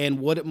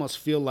 and what it must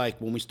feel like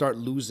when we start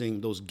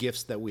losing those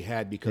gifts that we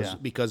had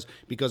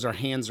because our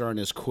hands aren't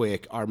as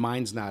quick, our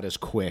mind's not as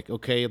quick.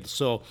 Okay,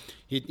 so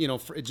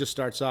it just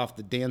starts off.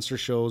 The dancer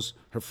shows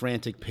her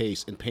frantic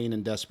pace and pain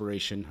and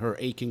desperation, her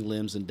aching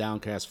limbs and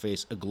downcast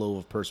face, a glow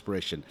of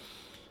perspiration.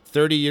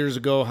 30 years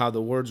ago, how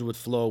the words would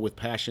flow with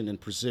passion and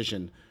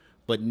precision,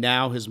 but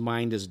now his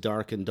mind is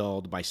dark and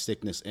dulled by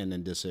sickness and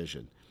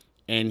indecision,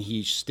 and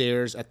he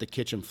stares at the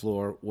kitchen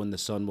floor when the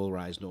sun will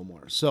rise no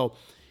more. So.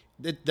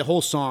 The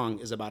whole song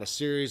is about a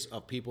series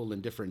of people in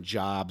different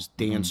jobs.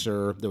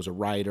 Dancer, there was a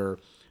writer.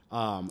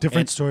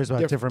 Different stories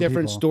about different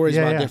people. Stories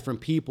about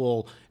different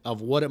people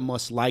of what it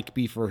must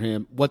be for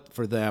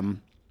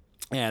them,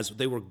 as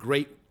they were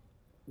great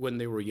when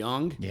they were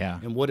young,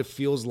 and what it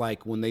feels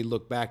like when they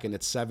look back and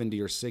it's 70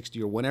 or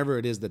 60 or whenever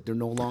it is that they're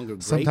no longer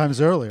great.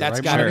 Sometimes earlier,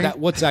 right?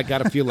 What's that got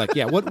to feel like?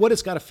 Yeah, what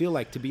it's got to feel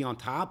like to be on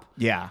top.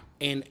 Yeah.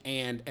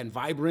 And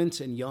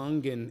vibrant and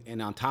young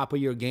and on top of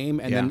your game,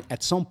 and then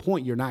at some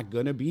point you're not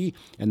gonna be,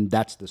 and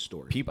that's the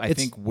story. I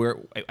think we're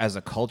as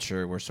a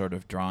culture we're sort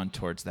of drawn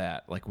towards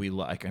that. We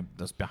like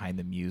those behind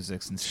the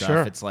musics and stuff.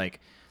 Sure. It's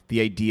the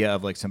idea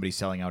of somebody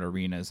selling out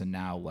arenas and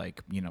now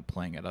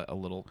playing at a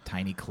little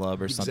tiny club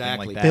or something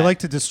like that. They like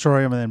to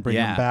destroy them and then bring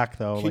them back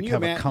though. Can you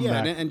have a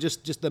comeback. and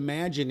just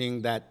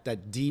imagining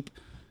that deep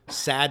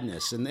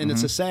sadness, and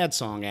it's a sad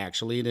song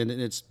actually, and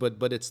it's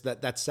but it's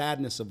that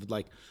sadness of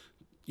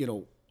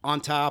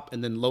on top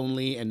and then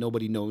lonely and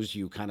nobody knows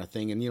you kind of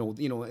thing, and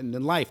and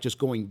in life just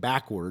going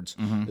backwards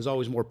is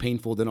always more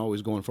painful than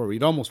always going forward.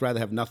 You'd almost rather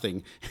have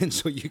nothing, and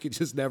so you could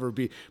just never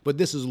be. But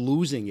this is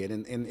losing it,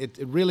 and it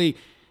really.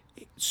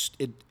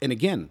 And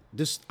again,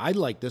 I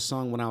liked this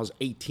song when I was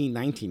 18,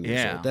 19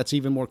 years old. That's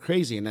even more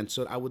crazy. And then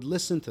so I would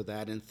listen to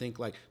that and think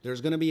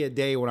there's going to be a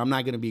day when I'm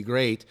not going to be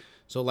great.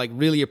 So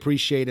really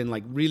appreciate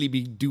and really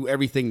do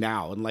everything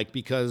now. And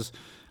because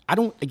I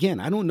don't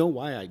know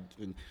why I.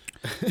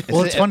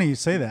 Well, it's funny you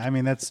say that. I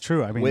mean, that's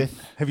true. I mean,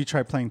 have you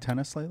tried playing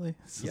tennis lately?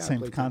 It's the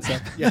same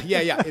concept.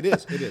 Yeah. It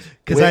is.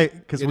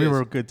 Because we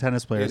were good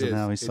tennis players, and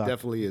now we suck. It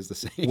definitely is the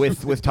same.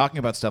 With talking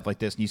about stuff like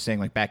this, and you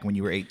saying back when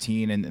you were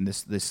 18, and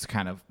this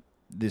kind of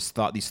these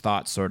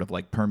thoughts sort of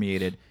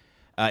permeated.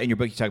 In your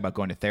book, you talk about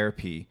going to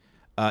therapy.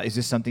 Is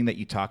this something that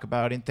you talk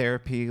about in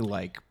therapy?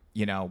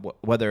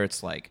 Whether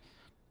it's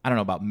I don't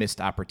know about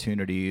missed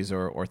opportunities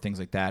or things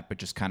like that, but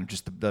just kind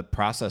of the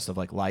process of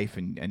life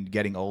and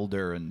getting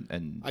older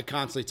and I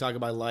constantly talk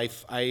about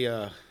life.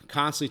 I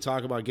constantly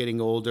talk about getting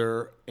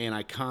older, and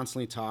I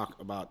constantly talk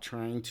about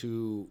trying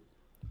to.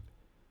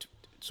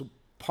 So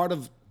part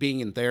of being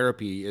in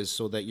therapy is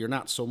so that you're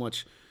not so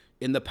much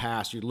in the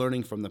past. You're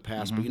learning from the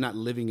past, but you're not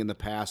living in the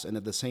past, and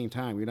at the same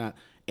time, you're not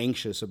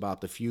anxious about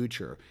the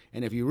future.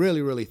 And if you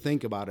really, really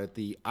think about it,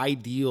 the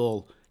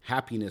ideal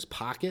happiness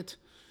pocket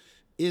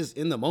is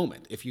in the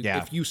moment if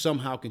you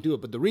somehow can do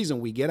it. But the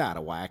reason we get out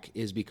of whack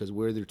is because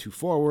we're either too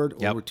forward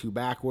or we're too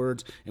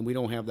backwards, and we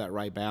don't have that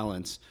right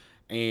balance.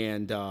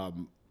 And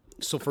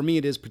so for me,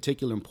 it is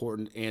particularly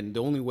important. And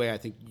the only way I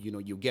think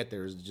you get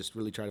there is to just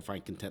really try to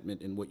find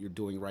contentment in what you're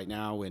doing right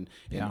now, and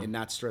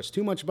not stress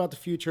too much about the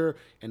future,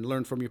 and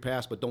learn from your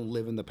past, but don't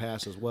live in the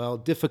past as well.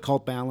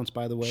 Difficult balance,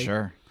 by the way.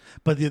 Sure.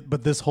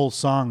 But this whole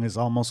song is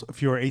almost,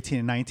 if you were 18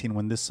 and 19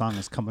 when this song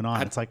is coming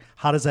on, it's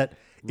how does that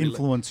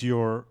influence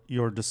your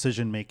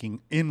decision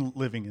making in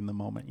living in the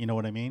moment. You know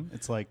what I mean?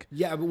 It's like,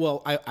 yeah.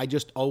 Well, I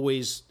just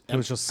always it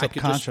was just I could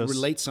subconscious. just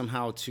relate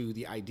somehow to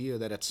the idea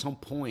that at some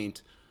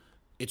point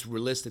it's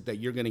realistic that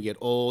you're going to get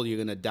old, you're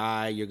going to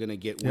die, you're going to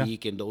get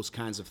weak, and those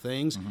kinds of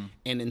things.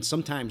 And then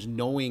sometimes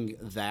knowing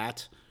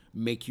that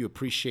make you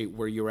appreciate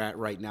where you're at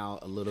right now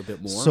a little bit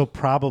more. So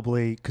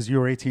probably because you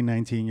were 18,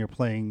 19, you're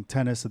playing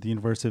tennis at the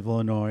University of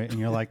Illinois, and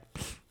you're like,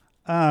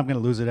 I'm going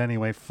to lose it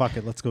anyway. Fuck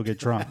it. Let's go get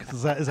drunk.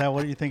 Is that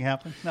what you think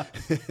happened? No.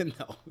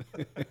 No.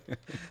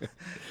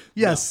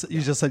 Yes. No,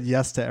 you just said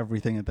yes to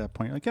everything at that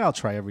point. You're like, yeah, I'll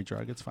try every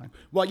drug. It's fine.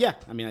 Well, yeah.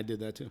 I mean, I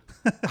did that too.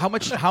 How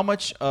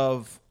much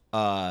of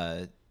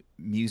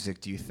music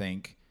do you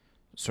think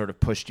sort of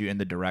pushed you in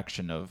the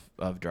direction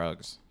of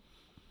drugs?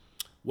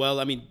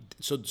 Well, I mean,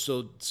 so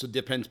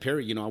depends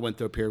period. You know, I went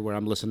through a period where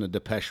I'm listening to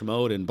Depeche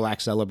Mode and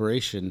Black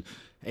Celebration,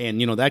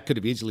 and, you know, that could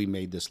have easily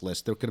made this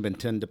list. There could have been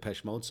 10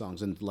 Depeche Mode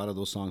songs, and a lot of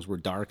those songs were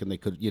dark, and they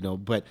could, you know,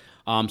 but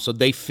so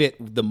they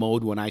fit the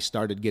mode when I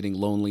started getting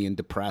lonely and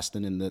depressed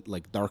and in the,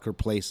 like, darker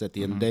place at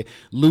the end of the day.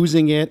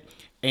 Losing It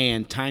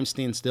and Time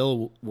Stand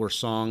Still were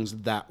songs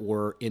that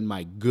were in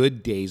my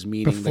good days,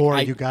 meaning before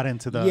like you got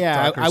into the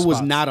I was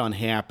spots. not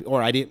unhappy,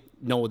 or I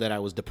didn't know that I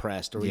was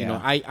depressed, or, you know,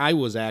 I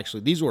was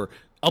actually, these were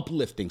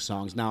uplifting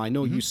songs. Now, I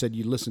know you said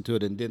you listened to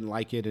it and didn't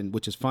like it, and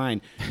which is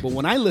fine, but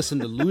when I listen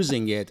to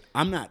Losing It,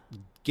 I'm not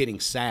getting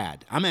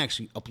sad. I'm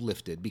actually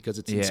uplifted because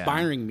it's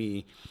inspiring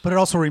me. But it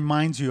also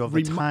reminds you of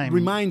a time.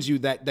 Reminds you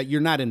that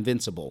you're not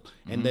invincible,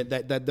 and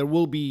that there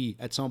will be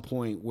at some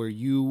point where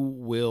you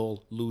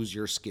will lose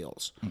your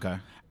skills. Okay.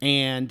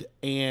 And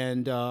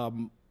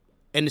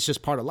it's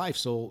just part of life.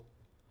 So,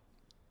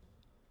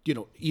 you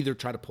know, either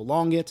try to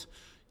prolong it,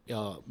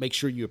 make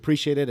sure you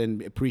appreciate it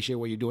and appreciate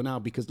what you're doing now,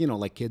 because, you know,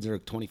 like kids are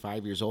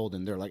 25 years old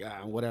and they're like,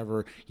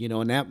 whatever, you know,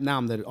 and now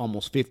I'm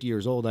almost 50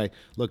 years old. I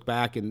look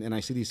back and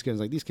I see these kids,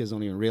 like, these kids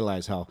don't even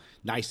realize how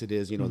nice it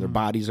is. You know, their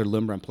bodies are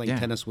limber. I'm playing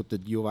tennis with the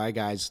U of I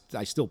guys.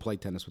 I still play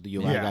tennis with the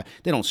U of I guys.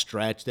 They don't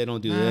stretch. They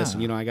don't do this.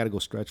 And, you know, I got to go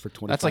stretch for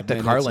 25 minutes. That's like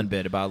the Carlin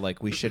bit about,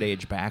 like, we should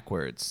age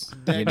backwards.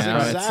 That's you know?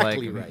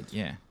 exactly it's like, right.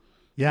 Yeah.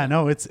 Yeah,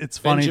 no, it's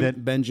funny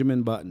that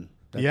Benjamin Button.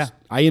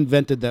 I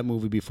invented that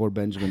movie before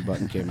Benjamin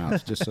Button came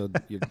out, just so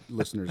your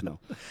listeners know.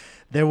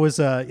 there was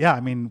I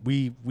mean,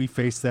 we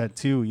faced that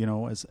too, you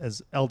know,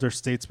 as elder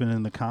statesmen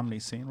in the comedy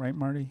scene, right,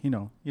 Marty? You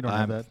know, you don't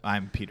have that.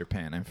 I'm Peter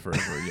Pan. I'm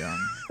forever young.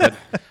 But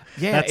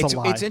yeah, That's a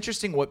lie. It's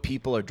interesting what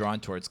people are drawn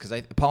towards,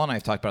 because Paul and I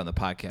have talked about it on the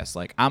podcast.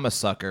 Like, I'm a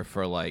sucker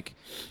for, like,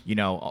 you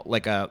know,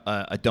 like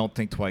a don't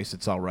think twice,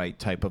 it's all right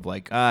type of,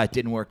 like, it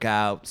didn't work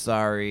out,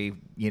 sorry,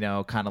 you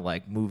know, kind of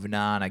like moving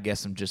on. I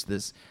guess I'm just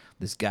this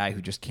guy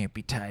who just can't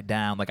be tied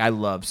down. Like, I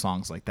love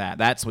songs like that.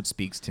 That's what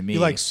speaks to me. You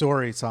like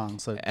story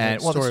songs.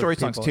 And the story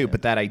songs too,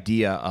 but that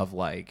idea of,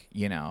 like,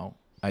 you know,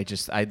 I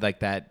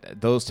like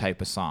those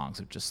type of songs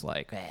of just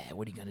like,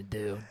 what are you going to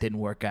do? Didn't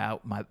work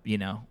out. You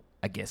know,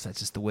 I guess that's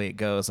just the way it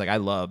goes. Like, I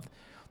love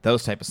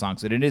those type of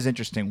songs. And it is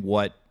interesting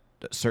what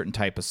certain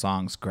type of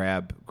songs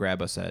grab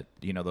us at,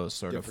 you know, those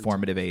sort of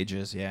formative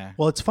ages. Yeah.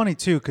 Well, it's funny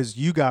too, because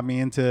you got me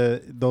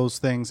into those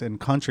things in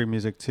country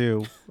music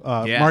too.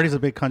 Marty's a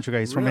big country guy.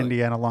 He's from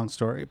Indiana. Long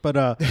story, but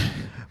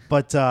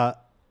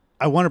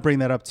I want to bring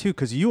that up too,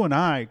 because you and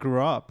I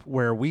grew up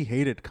where we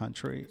hated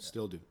country.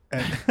 Still do.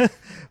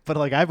 But,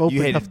 like, I've opened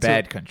you hated up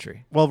bad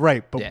country. Well,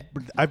 right, but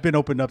I've been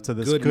opened up to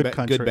this good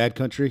country, good bad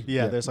country.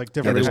 Yeah, there's like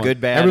different. There's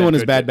good bad. Everyone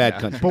is good, bad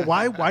country. But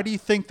why do you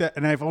think that?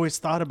 And I've always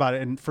thought about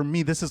it. And for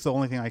me, this is the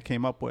only thing I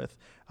came up with.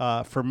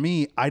 For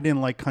me, I didn't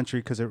like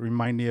country because it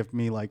reminded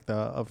me like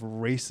of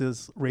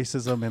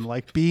racism and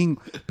like being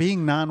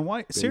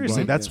non-white.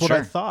 Seriously, that's what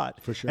I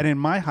thought. For sure. And in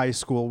my high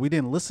school, we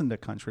didn't listen to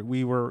country.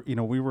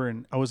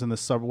 I was in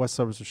the west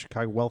suburbs of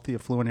Chicago, wealthy,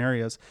 affluent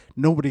areas.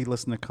 Nobody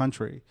listened to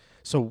country.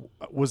 So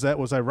was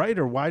I right,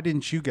 or why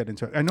didn't you get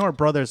into it? I know our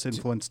brother's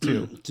influence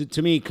too.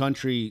 To me,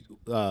 country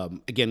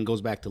again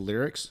goes back to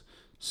lyrics.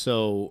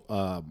 So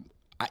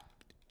I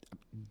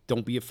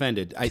don't be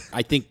offended. I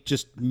think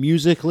just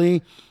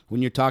musically,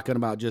 when you're talking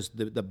about just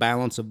the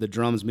balance of the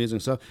drums, music,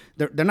 and stuff,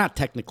 they're not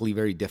technically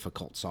very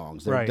difficult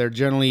songs. They're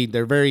generally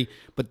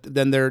but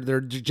then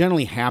they're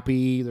generally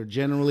happy. They're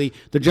generally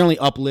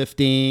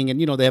uplifting, and,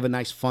 you know, they have a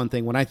nice fun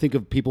thing. When I think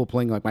of people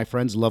playing, like, my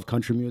friends love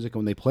country music,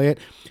 and when they play it,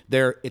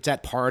 it's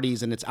at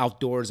parties and it's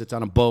outdoors, it's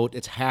on a boat,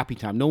 it's happy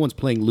time. No one's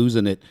playing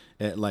Losing It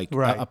at like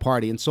a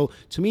party. And so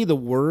to me, the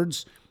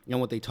words, you know,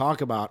 what they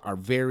talk about are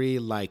very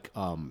like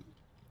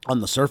on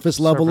the surface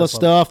level of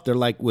stuff. They're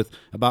like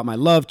about my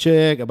love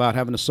chick, about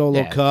having a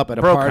solo cup at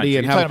a party, country.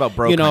 and you're talking about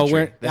bro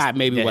country.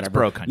 Maybe whatever.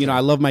 Bro country. You know, I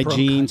love my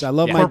jeans. I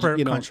love my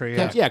corporate country.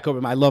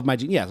 I love my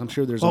jeans. Yes, I'm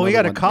sure there's. Well, we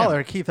got a one.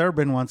 caller. Keith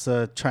Urban wants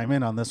to chime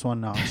in on this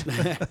one now.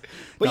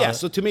 But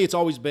so to me, it's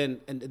always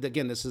been, and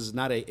again, this is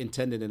not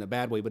intended in a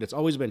bad way, but it's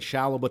always been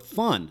shallow but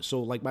fun.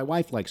 So, like, my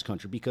wife likes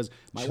country because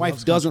my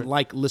wife doesn't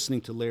like listening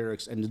to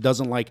lyrics and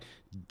doesn't like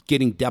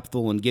getting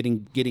depthful and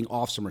getting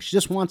off somewhere. She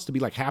just wants to be,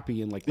 like,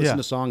 happy and, like, listen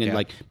to a song and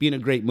like be in a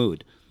great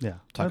mood. Yeah,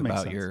 Talk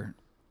about your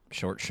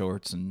short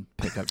shorts and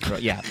pickup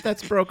truck. Yeah,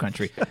 that's bro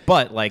country.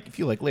 But like, if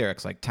you like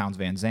lyrics, like Townes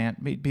Van Zandt,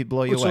 he'd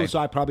blow you away. So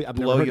I've blow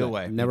never heard you that.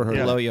 away. Never heard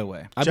blow that. you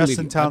away. I believe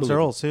Justin you. Townes I believe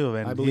Earl too,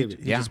 and I believe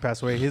he you. just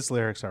passed away. His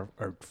lyrics they'll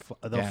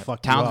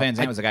fuck you Townes up. Van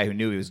Zandt was a guy who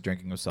knew he was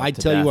drinking himself I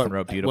to tell death you what, and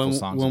wrote beautiful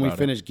songs when we about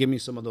finish, give me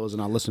some of those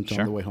and I'll listen to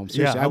them on the way home. Yeah,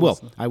 Seriously, I'll I will.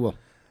 listen. I will.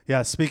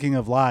 Yeah, speaking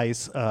of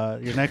lies,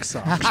 your next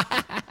song.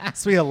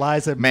 Speaking of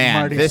lies, at Man,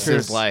 Marty this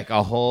Spears. is like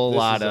a whole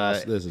lot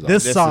of. This is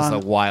This This song-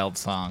 is a wild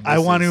song. I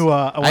This want is- to.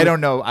 I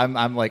don't know.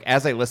 I'm like,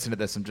 as I listen to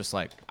this, I'm just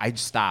like, I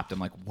just stopped. I'm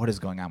like, what is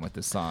going on with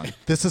this song?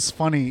 This is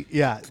funny.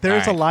 Yeah,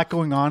 there's All a right. lot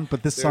going on,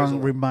 but this There's song a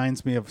lot.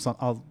 reminds me of some.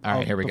 All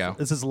right, here we go.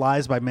 This is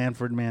 "Lies" by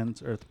Manfred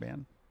Mann's Earth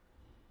Band.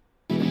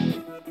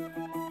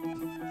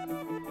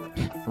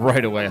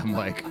 Right away, I'm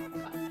like,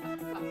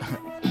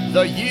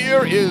 the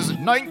year is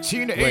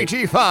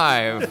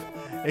 1985.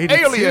 82.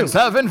 Aliens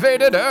have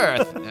invaded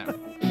Earth. Yeah.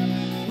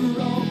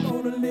 We're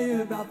all gonna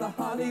live out the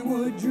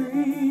Hollywood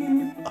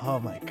dream. Oh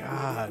my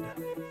God.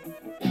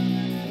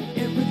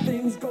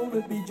 Everything's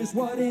gonna be just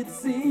what it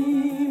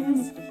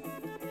seems.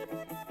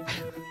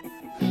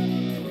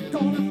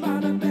 Gonna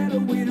find a better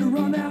way to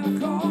run our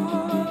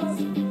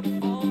cars.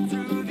 All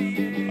through the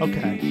air.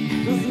 Okay.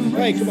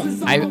 Hey, come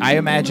on. I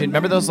imagine.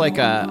 Remember those like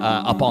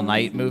Up All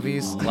Night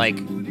movies, like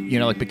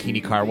like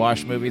Bikini Car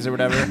Wash movies or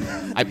whatever.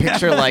 I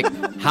picture like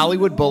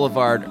Hollywood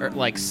Boulevard, or,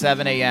 like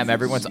 7 a.m.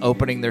 Everyone's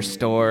opening their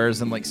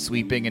stores and like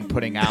sweeping and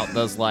putting out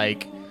those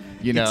like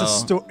It's a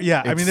story.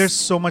 Yeah, I mean, it's- there's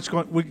so much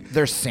going.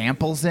 There's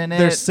samples in it.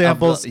 There's of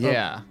samples. the-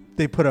 yeah.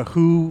 They put a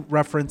Who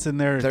reference in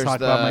there to There's talk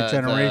about my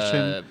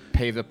generation.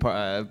 Pave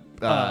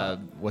the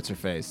what's her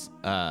face?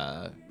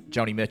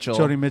 Joni Mitchell.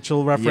 Joni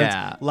Mitchell reference.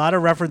 Yeah. A lot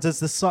of references.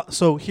 This song,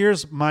 so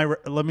here's my.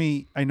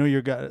 I know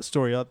you got a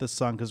story about this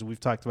song because we've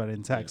talked about it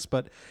in text,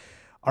 but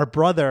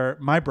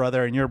my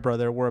brother, and your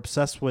brother were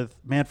obsessed with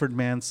Manfred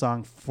Mann's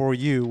song "For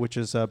You," which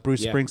is a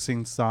Bruce Yeah.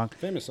 Springsteen song.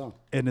 Famous song.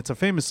 And it's a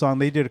famous song.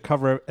 They did a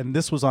cover, and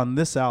this was on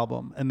this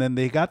album. And then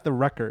they got the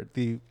record,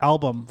 the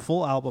album,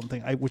 full album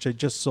thing, which I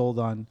just sold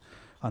on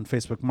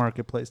Facebook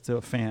Marketplace to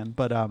a fan.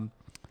 But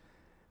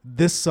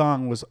this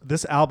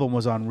album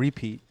was on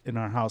repeat in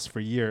our house for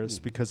years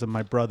because of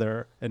my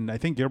brother, and I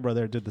think your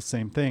brother did the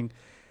same thing.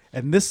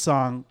 And this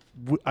song,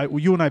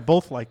 you and I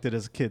both liked it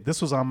as a kid.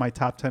 This was on my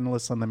top 10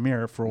 list on the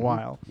Mirror for a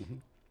while.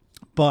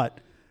 But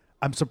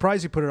I'm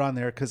surprised you put it on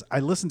there because I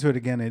listened to it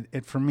again.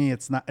 It for me,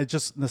 it's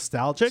just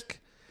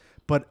nostalgic.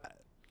 But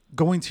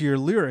going to your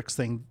lyrics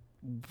thing,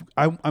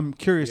 I'm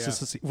curious just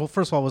to see. Well,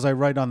 first of all, was I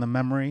right on the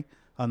memory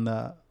on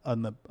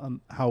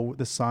how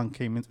this song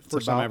came in?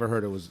 First time I ever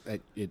heard it was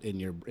in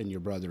your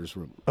brother's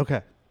room.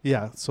 Okay.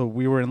 Yeah, so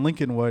we were in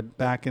Lincolnwood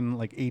back in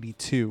like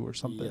 82 or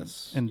something.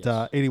 Yes, And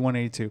yes. 81,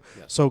 82.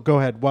 So go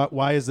ahead.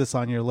 Why is this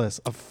on your list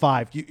of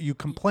 5? You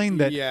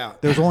complained that Yeah.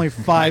 there's only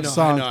 5 I know,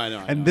 songs. I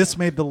know. And this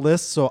made the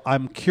list, so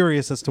I'm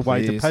curious as to why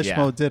Please, Depeche yeah.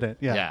 Mode did it.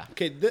 Yeah. Yeah.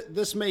 Okay,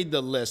 this made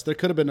the list. There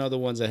could have been other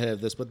ones ahead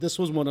of this, but this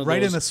was one of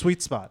Right those. in the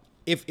sweet spot.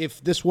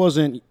 If this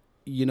wasn't,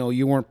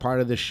 you weren't part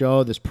of the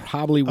show, this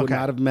probably would Okay.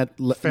 not have made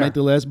Fair.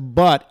 the list.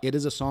 But it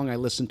is a song I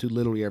listen to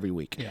literally every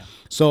week. Yeah.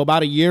 So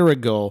about a year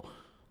ago,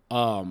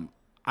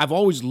 I've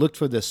always looked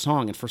for this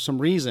song, and for some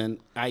reason,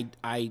 I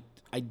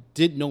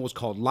didn't know it was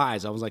called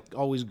Lies. I was like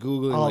always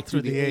Googling All like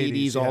through the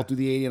 80s, all yeah. through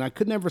the 80s, and I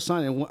could never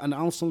find it. And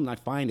all of a sudden I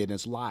find it, and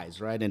it's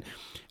Lies, right? And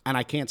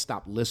I can't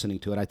stop listening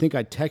to it. I think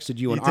I texted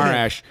you and did.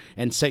 Arash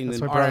and saying, That's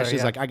and my brother, Arash is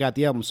yeah. like, I got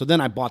the album. So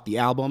then I bought the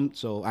album.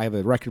 So I have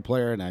a record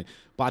player, and I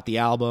bought the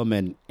album,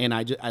 and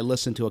I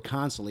listen to it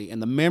constantly. And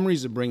the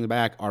memories it brings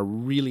back are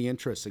really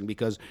interesting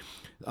because,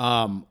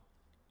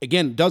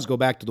 again, it does go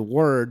back to the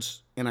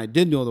words, and I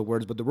did know the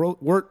words, but the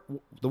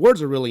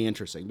words are really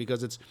interesting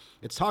because it's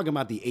talking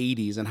about the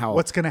 80s and how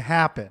What's going to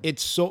happen?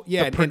 it's so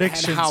yeah. and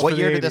predictions how, for What the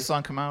year did 80s. this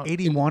song come out?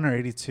 81 or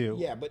 82.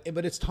 yeah,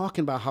 but it's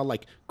talking about how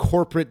like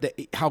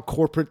how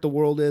corporate the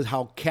world is,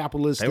 how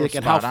capitalistic,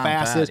 and how spot on with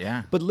fast that, it is.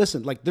 yeah. But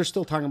listen, like they're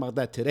still talking about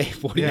that today,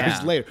 40 Yeah.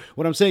 years later.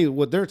 What I'm saying,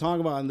 what they're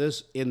talking about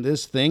in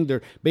this thing,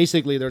 they're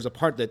basically there's a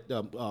part that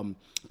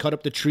cut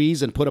up the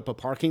trees and put up a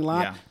parking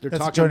lot. Yeah. They're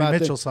That's a talking Joni about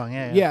Mitchell song,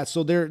 yeah. Yeah,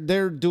 so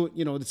they're doing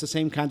it's the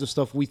same kinds of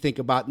stuff we think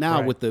about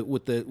now Right.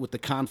 with the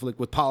conflict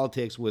with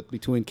politics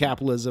between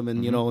capitalism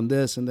and Mm-hmm. and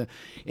this and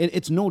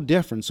it's no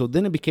different. So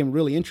then it became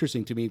really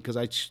interesting to me because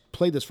I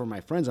played this for my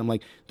friends. I'm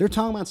like, they're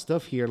talking about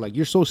stuff here like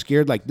you're so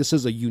scared, like this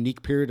is a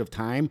unique period of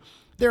time.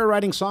 They're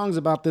writing songs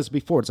about this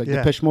before. It's like Yeah.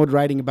 Depeche Mode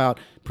writing about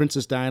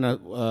Princess Diana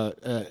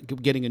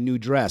getting a new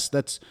dress.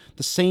 That's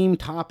the same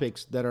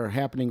topics that are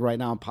happening right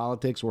now in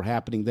politics were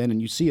happening then, and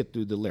you see it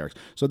through the lyrics.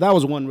 So that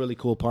was one really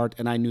cool part,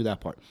 and I knew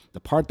that part. The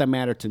part that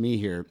mattered to me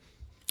here,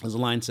 as the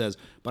line says,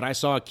 "But I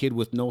saw a kid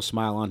with no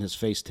smile on his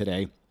face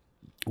today.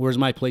 Where's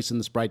my place in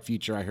this bright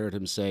future?" I heard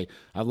him say,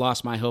 "I've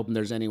lost my hope and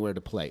there's anywhere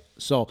to play."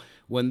 So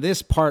when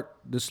this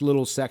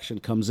little section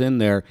comes in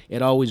there,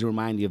 it always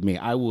reminded me of me.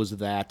 I was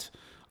that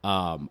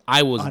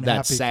I was that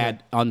Unhappy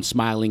sad,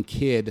 unsmiling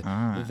kid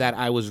that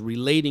I was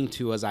relating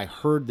to as I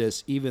heard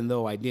this, even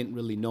though I didn't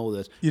really know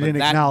this. You But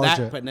didn't acknowledge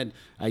it. But then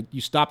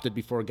you stopped it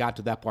before it got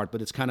to that part.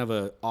 But it's kind of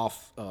a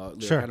off.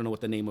 Sure. I don't know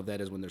what the name of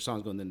that is when their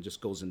songs go and then it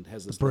just goes and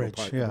has this bridge,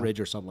 little part, yeah. bridge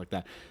or something like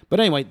that. But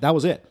anyway, that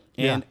was it.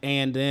 Yeah.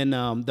 And then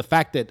the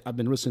fact that I've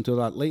been listening to it a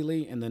lot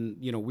lately, and then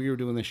we were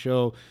doing the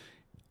show,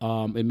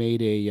 it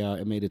made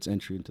its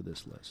entry into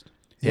this list.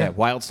 Yeah,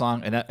 wild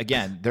song. And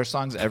again, there's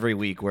songs every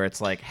week where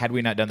it's like, had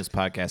we not done this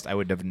podcast, I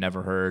would have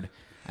never heard.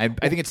 I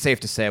think it's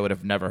safe to say I would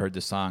have never heard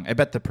this song. I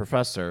bet the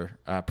Professor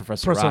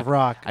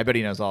Rock, I bet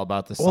he knows all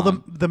about this Well,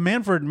 song. the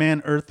Manfred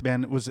Mann Earth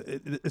Band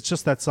it's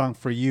just that song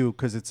For You,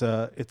 because it's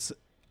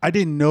I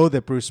didn't know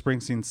that Bruce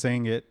Springsteen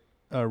sang it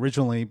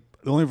originally.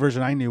 The only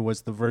version I knew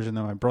was the version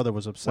that my brother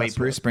was obsessed with. Wait,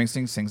 Bruce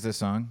Springsteen sings this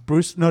song?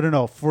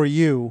 No. For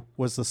You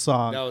was the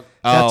song. No.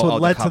 That's Oh, what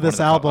the led co- to one this of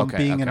the co- album okay,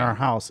 being in okay. our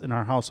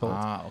household.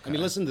 Ah, okay. I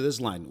mean, listen to this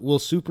line. Will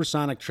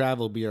supersonic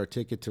travel be our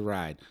ticket to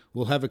ride?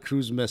 We'll have a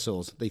cruise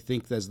missiles. They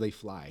think as they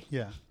fly.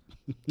 Yeah.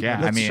 Yeah,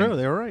 That's I mean, true.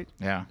 They were right.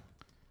 yeah.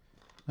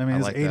 I mean, I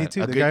it's like 82.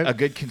 that. The guy, A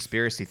good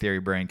conspiracy theory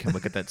brain can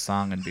look at that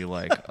song and be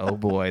like, "Oh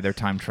boy, they're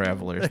time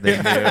travelers. They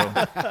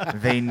knew.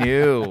 They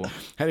knew."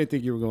 I didn't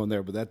think you were going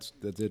there, but that's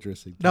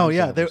interesting. No, Time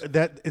yeah, travelers.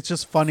 that it's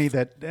just funny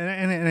that,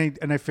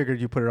 and I figured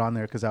you put it on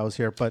there because I was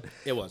here, but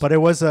It was. but it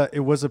was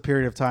a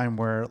period of time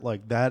where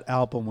like that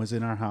album was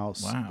in our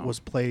house, Wow. was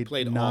played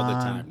all the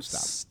time,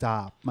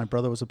 stop. My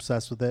brother was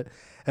obsessed with it,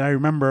 and I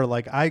remember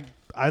like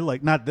I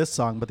like not this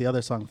song, but the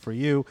other song For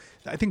You.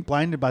 I think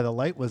Blinded by the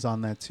Light was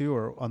on that too,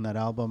 or on that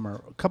album,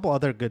 or a couple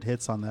other good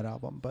hits on that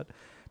album. But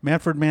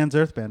Manfred Mann's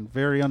Earth Band,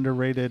 very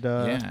underrated.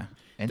 Yeah,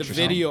 The interesting.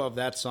 video of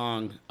that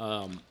song,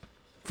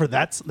 For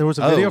that, there was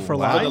a video for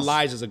wow. The Lies.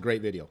 Lies is a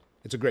great video.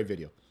 It's a great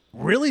video.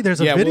 Really, there's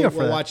a video for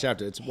we'll that. watch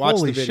after. Watch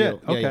Holy the video.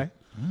 shit! Yeah, Okay.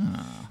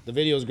 yeah. The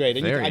video is great.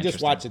 And Very I just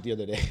interesting. watched it the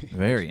other day.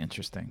 Very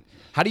interesting.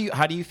 How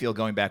do you feel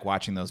going back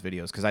watching those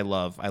videos? Because I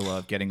love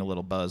getting a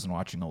little buzz and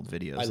watching old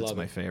videos. I It's love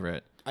my it.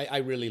 favorite. I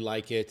really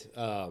like it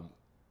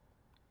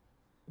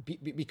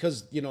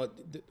because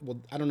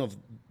well, I don't know if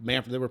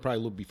Manfred, they were probably a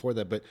little before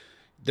that, but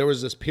there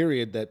was this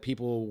period that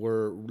people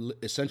were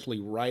essentially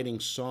writing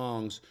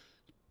songs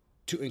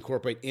to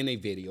incorporate in a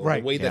video.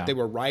 Right. The way Yeah. that they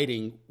were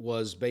writing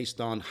was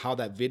based on how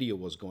that video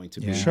was going to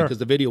be, Yeah. Sure. because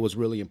the video was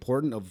really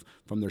important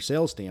from their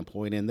sales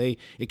standpoint, and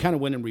it kind of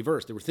went in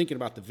reverse. They were thinking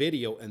about the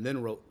video and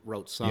then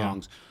wrote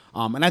songs.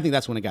 And I think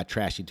that's when it got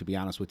trashy, to be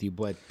honest with you.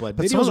 But some of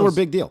videos were a those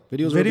big deal.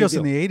 Videos were a big Videos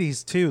deal. in the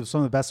 80s too.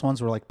 Some of the best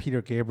ones were like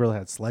Peter Gabriel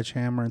had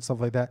Sledgehammer and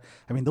stuff like that.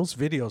 I mean, those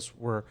videos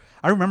were.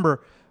 I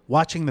remember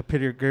watching the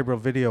Peter Gabriel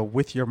video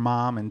with your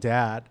mom and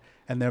dad,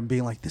 and them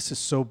being like, "This is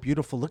so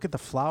beautiful. Look at the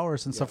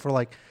flowers and stuff." We're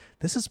like,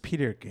 "This is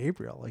Peter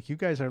Gabriel. Like, you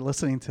guys are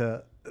listening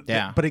to."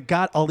 Yeah. But it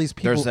got all these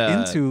people There's a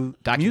into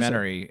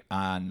documentary music.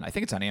 on, I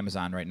think it's on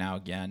Amazon right now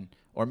again,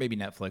 or maybe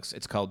Netflix.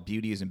 It's called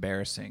Beauty is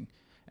Embarrassing.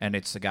 And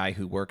it's a guy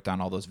who worked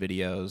on all those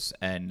videos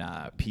and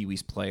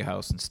Pee-wee's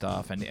Playhouse and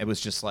stuff. And it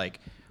was just like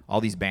all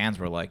these bands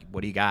were like,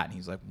 "What do you got?" And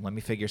he's like, "Let me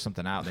figure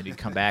something out." And then he'd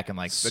come back and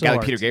like a guy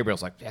like Peter artsy.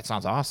 Gabriel's like, "That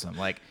sounds awesome."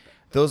 Like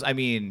those, I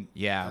mean,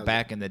 yeah,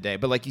 back in the day.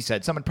 But like you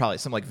said, some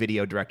like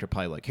video director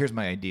probably like, "Here's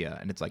my idea,"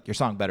 and it's like your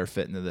song better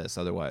fit into this.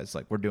 Otherwise,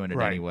 like we're doing it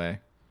Right. anyway.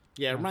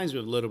 Yeah, it reminds me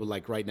a little bit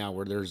like right now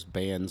where there's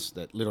bands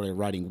that literally are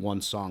writing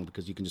one song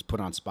because you can just put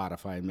on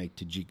Spotify and make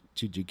 $2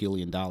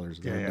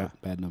 gajillion. Yeah.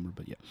 Bad number,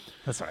 but yeah.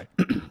 That's right.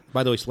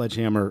 By the way,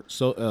 Sledgehammer.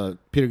 So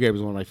Peter Gabriel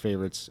is one of my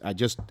favorites. I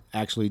just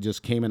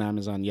came in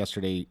Amazon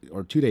yesterday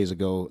or 2 days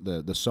ago.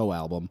 The So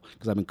album,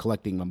 because I've been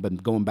collecting them. I've been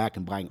going back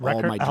and buying all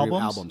Record my dream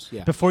albums.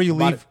 Yeah. Before you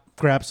Bought leave,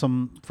 grab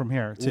some from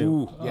here it. too.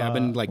 Ooh, yeah, I've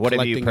been like What have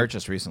collecting you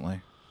purchased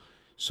recently?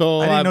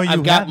 So I didn't know you I've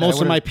had got that. most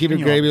I of my would've Peter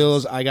given you all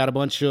Gabriels. I got a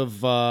bunch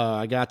of.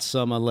 I got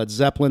some Led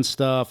Zeppelin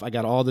stuff. I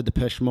got all the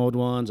Depeche Mode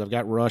ones. I've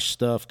got Rush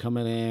stuff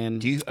coming in.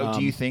 Do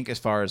you think as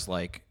far as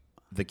like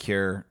The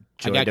Cure,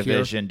 Joy got Cure.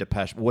 Division,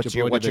 Depeche, what's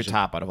Joy your Division.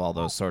 top out of all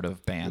those sort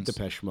of bands?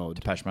 Depeche Mode.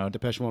 Depeche Mode.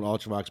 Depeche Mode,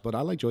 Ultravox, but I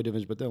like Joy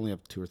Division, but they only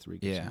have 2 or 3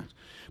 good Yeah. songs.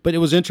 But it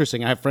was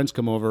interesting. I have friends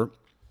come over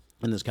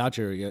in this couch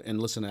area and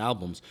listen to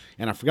albums,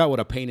 and I forgot what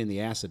a pain in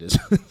the ass it is.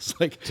 It's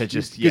like To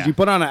just- because yeah. you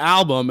put on an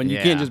album and you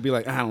Yeah. can't just be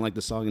like, I don't like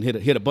the song and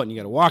hit a button. You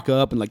got to walk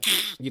up and like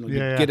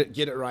Yeah.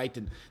 get it right,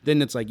 and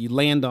then it's like you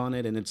land on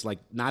it and it's like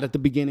not at the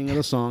beginning of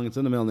the song, it's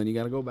in the middle, and then you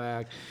got to go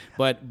back.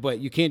 But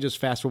you can't just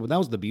fast forward. That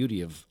was the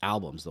beauty of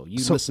albums, though.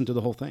 You listen to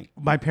the whole thing.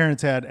 My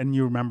parents had, and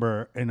you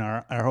remember in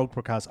our Oak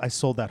Brook house, I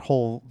sold the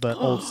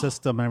old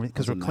system and everything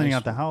because we're That's a cleaning nice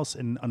out the house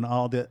and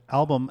all the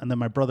album. And then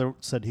my brother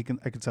said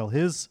I could sell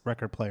his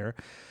record player.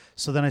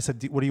 So then I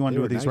said, "What do you want to do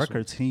They with were these nice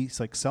records?" He's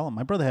like, "Sell them."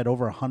 My brother had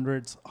over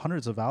hundreds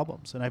of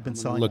albums, and I've been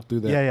selling. look them. through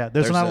that. Yeah.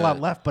 There's There's not a lot a-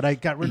 left, but I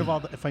got rid of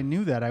all. If I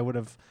knew that, I would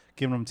have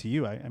given them to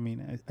you. I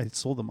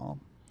sold them all.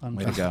 On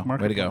Way to go. Way to go.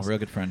 Marketplace. Real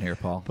good friend here,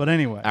 Paul. But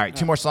anyway, All right,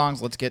 2 more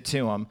songs. Let's get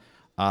to them.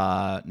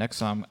 Next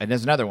song, and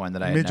there's another one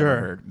that I had never Midge-Ur.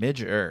 heard.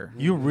 Midge-Ur.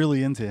 you're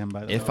really into him, by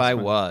the way. If I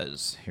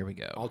Was. Here we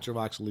go.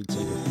 Ultravox lead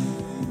singer.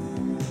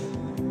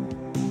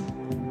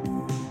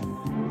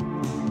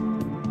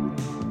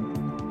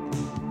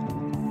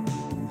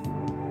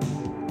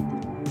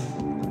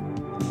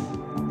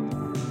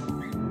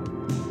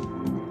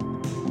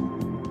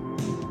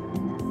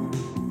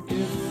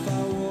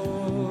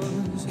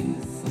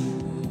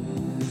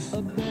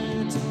 a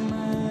better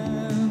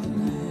man,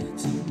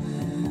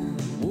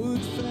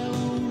 would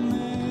fellow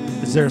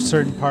man. Is there a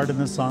certain part in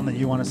the song that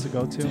you want us to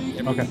go to?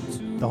 Okay,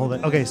 the whole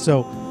thing. Okay,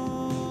 so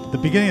the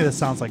beginning of this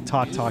sounds like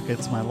Talk Talk,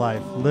 It's My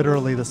Life.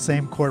 Literally the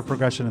same chord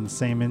progression and the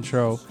same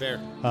intro. Fair.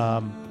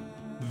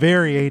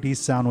 Very 80s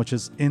sound, which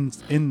is in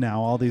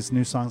now. All these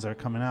new songs that are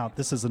coming out.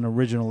 This is an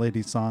original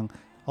 80s song.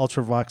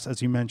 Ultravox,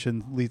 as you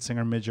mentioned, lead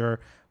singer Midger.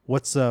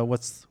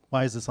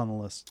 Why is this on the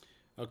list?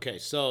 Okay,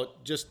 so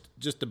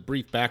just a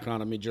brief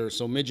background on Midger.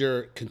 So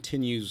Midger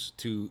continues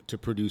to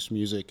produce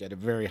music at a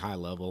very high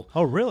level.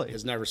 Oh, really?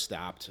 Has never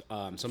stopped.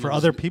 For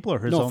other people or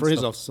his own for his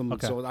stuff? own.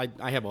 Okay. So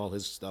I have all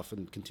his stuff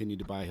and continue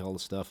to buy all the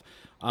stuff.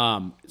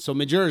 So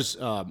Midger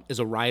is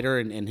a writer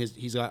and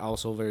he's got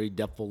also very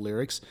depthful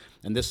lyrics,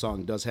 and this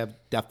song does have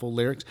depthful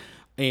lyrics,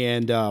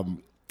 and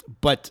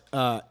but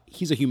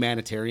he's a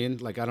humanitarian.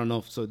 Like, I don't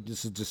know, so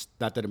this is just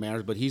not that it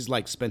matters, but he's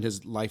like spent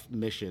his life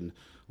mission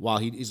while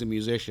he's a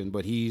musician,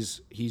 but he's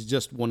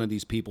just one of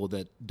these people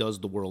that does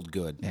the world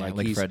good. Yeah,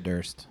 like Fred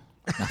Durst.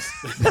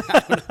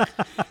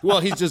 Well,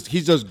 he's just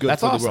good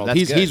That's for awesome. the world.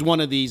 That's good. He's one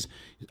of these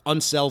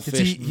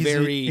unselfish, He's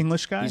very an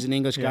English guy? He's an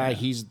English guy. Yeah.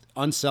 He's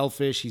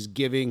unselfish. He's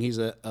giving. He's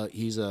a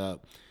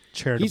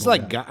Charitable he's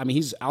like guy. I mean,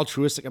 he's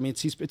altruistic. I mean,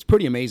 it's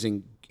pretty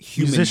amazing.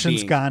 Human Musician's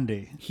being.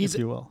 Gandhi, He's if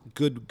you will.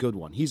 good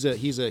one. He's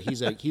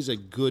a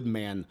good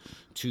man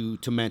to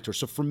mentor.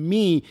 So for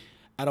me,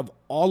 out of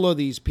all of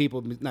these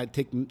people, I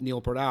take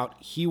Neil Peart out,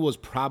 he was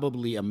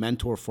probably a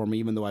mentor for me,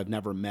 even though I've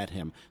never met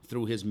him,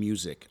 through his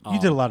music. You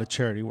did a lot of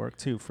charity work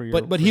too for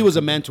your. But he was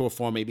a mentor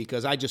for me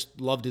because I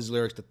just loved his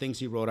lyrics, the things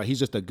he wrote. He's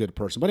just a good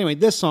person. But anyway,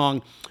 this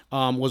song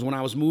was when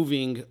I was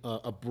moving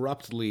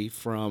abruptly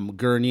from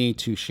Gurney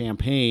to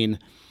Champaign.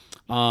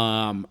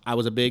 I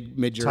was a big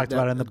Midger, Talked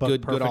about it in the book,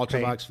 good Perfect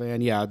Ultravox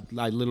fan. Yeah,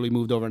 I literally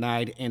moved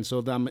overnight, and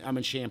so I'm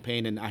in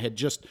Champaign, and I had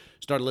just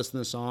started listening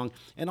to the song,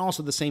 and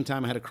also at the same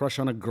time I had a crush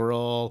on a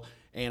girl,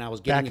 and I was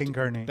getting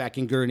back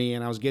in Gurney,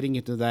 and I was getting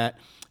into that,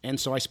 and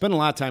so I spent a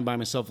lot of time by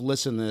myself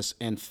listening to this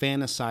and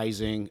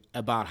fantasizing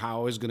about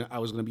how I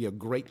was gonna be a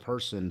great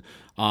person,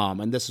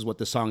 and this is what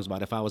the song's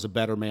about. If I was a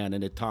better man,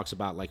 and it talks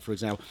about, like, for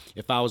example,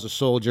 if I was a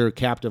soldier,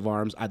 captive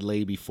arms, I'd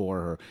lay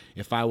before her.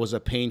 If I was a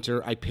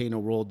painter, I'd paint a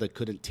world that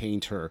couldn't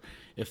taint her.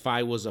 If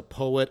I was a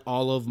poet,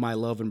 all of my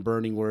love and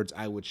burning words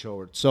I would show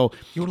her. So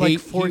You were like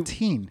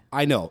 14.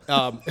 I know.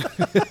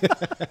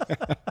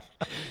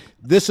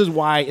 This is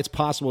why it's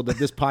possible that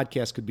this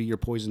podcast could be your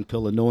poison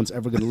pill, and no one's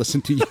ever going to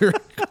listen to your.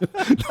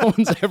 No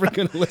one's ever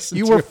going to listen.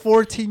 You to were it.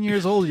 14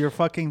 years old. You're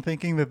fucking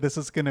thinking that this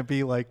is going to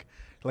be like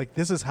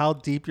this is how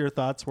deep your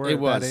thoughts were It at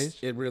was. that age.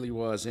 It really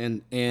was,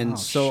 and Oh,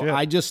 so shit.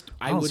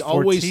 I was would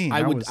always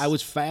 14. I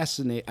was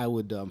fascinated. I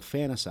would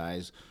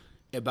fantasize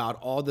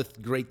about all the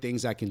great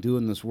things I can do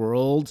in this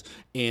world,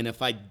 and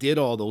if I did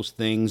all those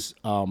things,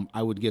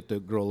 I would get the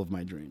girl of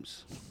my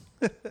dreams.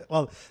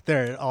 Well,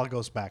 there it all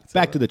goes back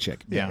To the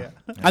chick. Yeah.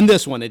 And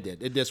this one it did.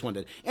 This one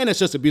did. And it's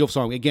just a beautiful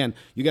song. Again,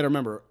 you got to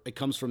remember, it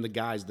comes from the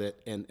guys that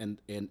and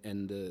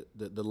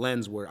the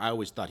lens where I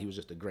always thought he was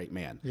just a great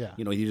man. Yeah.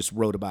 You know, he just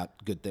wrote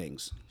about good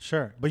things.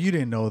 Sure, but you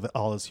didn't know that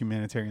all this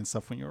humanitarian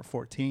stuff when you were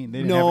 14. They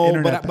didn't have No,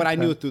 internet but I back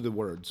knew then. it through the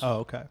words.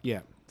 Oh, okay.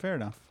 Yeah. Fair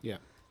enough. Yeah.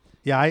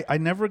 Yeah, I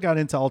never got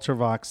into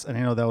Ultravox, and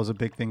I know that was a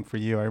big thing for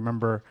you. I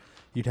remember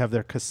you'd have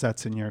their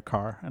cassettes in your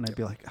car, and I'd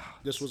be like, oh,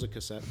 This was a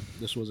cassette.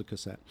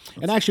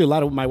 And actually,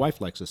 my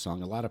wife likes this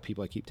song. A lot of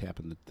people, I keep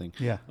tapping the thing.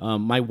 Yeah.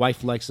 My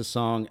wife likes the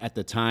song. At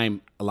the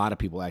time, a lot of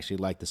people actually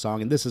liked the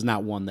song. And this is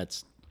not one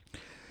that's.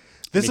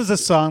 This is a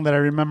song that I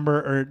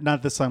remember, or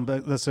not this song,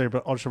 but let's say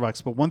about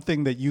Ultravox. But one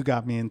thing that you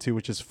got me into,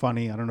 which is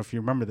funny, I don't know if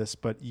you remember this,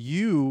 but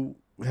you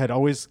had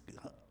always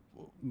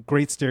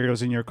great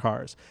stereos in your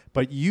cars.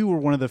 But you were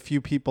one of the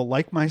few people,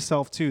 like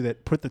myself too,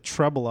 that put the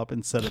treble up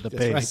instead of the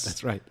bass.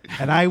 That's right.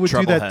 And I would do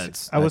that.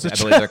 Treble-heads, I was I a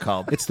believe they're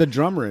called. It's the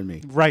drummer in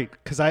me. right,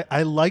 because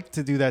I like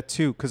to do that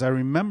too. Because I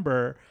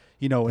remember,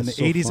 in the That's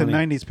so 80s funny.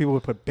 and 90s, people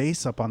would put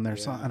bass up on their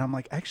song, and I'm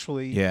like,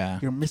 actually, Yeah.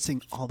 you're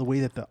missing all the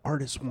way that the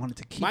artist wanted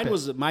to keep Mine it.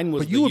 was But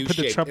the you would U put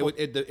the shape. treble.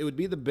 It would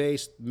be the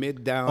bass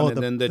mid down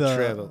and then the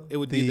treble. It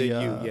would be the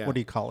U. Yeah. What do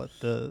you call it?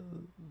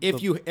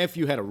 if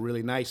you had a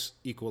really nice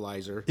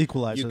equalizer,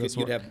 Equalizer,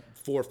 you'd have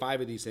 4 or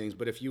 5 of these things.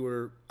 But if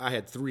I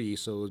had 3,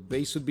 so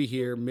bass would be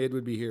here, mid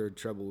would be here,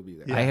 treble would be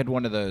there. I had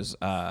one of those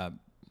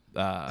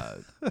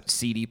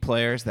CD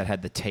players that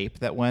had the tape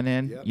that went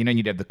in. Yep.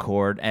 You'd have the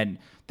cord, and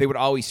they would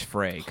always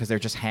fray because they're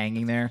just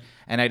hanging there.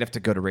 And I'd have to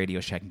go to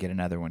Radio Shack and get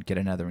another one.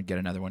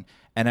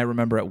 And I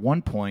remember at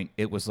one point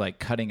it was like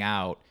cutting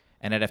out,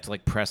 and I'd have to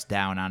like press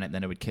down on it, and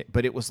then it would kick.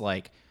 But it was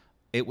like,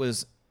 it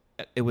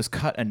was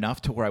cut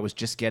enough to where I was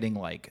just getting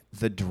like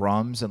the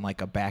drums and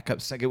like a backup.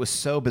 It was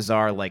so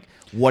bizarre, like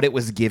what it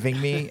was giving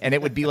me. And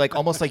it would be like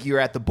almost like you're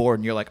at the board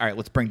and you're like, all right,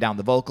 let's bring down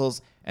the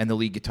vocals and the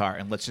lead guitar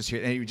and let's just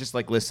hear. And you just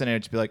like listen and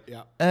it'd just be like,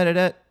 Yeah. edit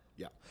it,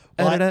 Yeah.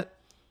 edit it.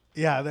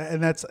 Yeah,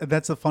 and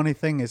that's the funny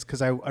thing is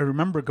because I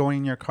remember going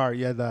in your car.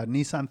 You had the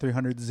Nissan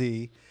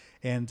 300Z,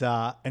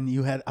 and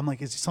you had. I'm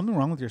like, is something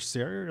wrong with your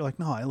stereo? You're like,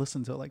 no, I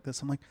listen to it like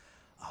this. I'm like,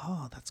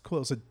 Oh, that's cool.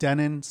 It was a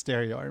Denon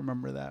stereo. I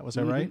remember that. Was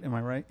I right? Am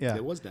I right? Yeah.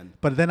 It was Denon.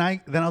 But then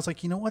I was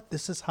like, you know what?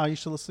 This is how you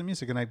should listen to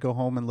music. And I'd go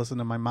home and listen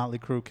to my Motley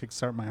Crue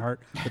Kickstart My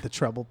Heart with the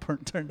treble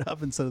turned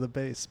up instead of the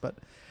bass. But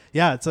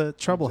yeah, it's a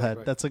treble head.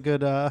 right. That's a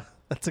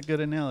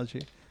good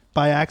analogy.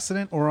 By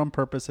accident or on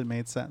purpose, it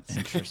made sense.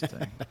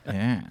 Interesting.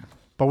 Yeah.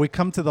 But we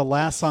come to the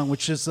last song,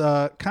 which is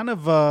kind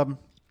of a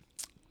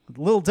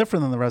little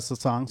different than the rest of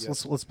the songs.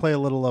 Yes. Let's play a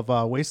little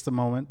of "Waste a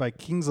Moment" by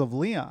Kings of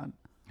Leon,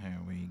 There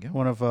we go.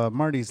 one of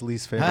Marty's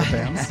least favorite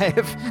bands.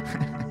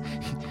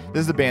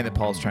 This is the band that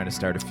Paul's trying to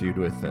start a feud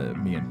with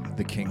me and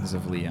the Kings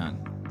of Leon.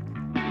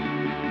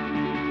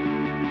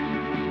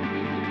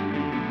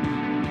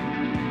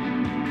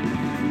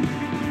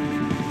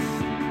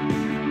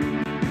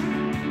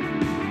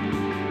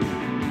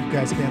 You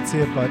guys can't see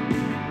it, but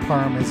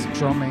Parham is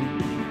drumming.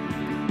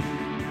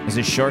 Is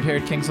it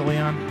short-haired Kings of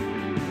Leon?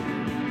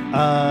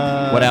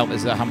 What album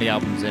is that? How many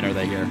albums in are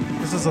they here?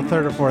 This is the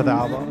third or fourth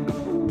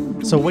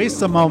album. So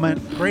 "Waste a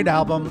Moment," great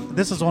album.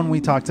 This is one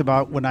we talked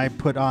about when I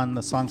put on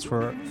the songs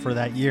for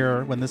that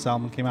year when this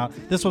album came out.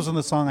 This wasn't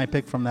the song I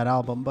picked from that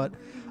album, but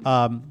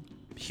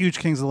huge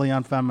Kings of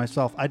Leon fan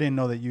myself. I didn't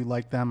know that you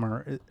liked them,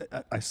 or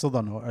I still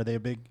don't know. Are they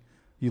a big?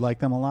 You like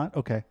them a lot?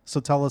 Okay,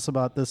 so tell us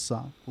about this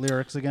song.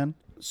 Lyrics again.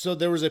 So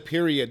there was a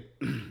period,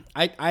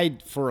 I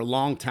for a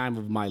long time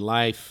of my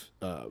life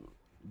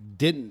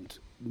didn't,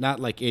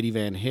 not like Eddie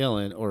Van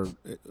Halen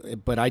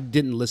but I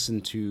didn't listen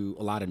to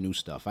a lot of new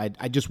stuff. I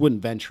just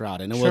wouldn't venture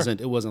out, and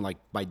it wasn't like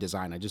by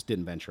design. I just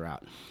didn't venture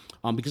out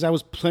because I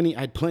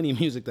had plenty of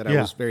music that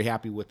I was very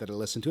happy with that I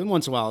listened to, and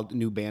once in a while a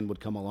new band would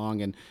come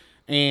along,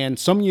 and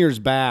some years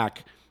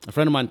back a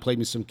friend of mine played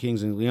me some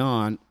Kings of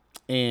Leon,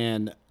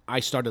 and I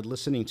started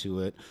listening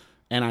to it.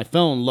 And I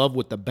fell in love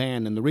with the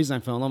band, and the reason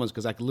I fell in love was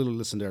because I could literally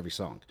listen to every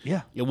song.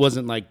 Yeah, it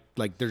wasn't like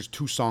there's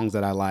two songs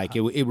that I like.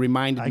 It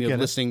reminded me of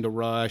listening to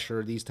Rush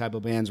or these type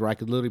of bands where I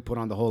could literally put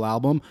on the whole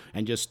album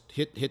and just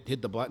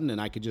hit the button,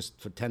 and I could just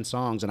for 10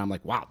 songs, and I'm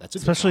like, wow, that's a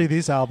especially good song.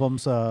 these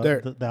albums,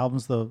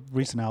 the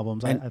recent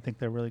albums. I think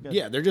they're really good.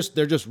 Yeah, they're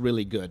just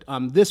really good.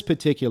 This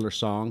particular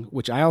song,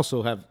 which I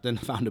also have then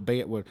found a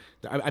band where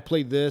I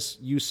played this,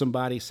 Use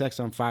Somebody, Sex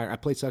on Fire. I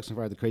played Sex on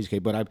Fire, the Crazy K,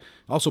 but I've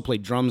also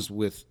played drums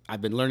with.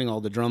 I've been learning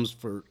all the drums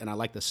and I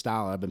like the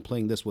style. I've been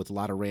playing this with a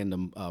lot of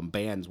random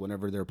bands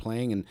whenever they're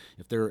playing, and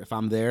if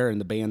I'm there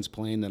and the band's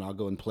playing, then I'll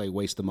go and play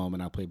Waste the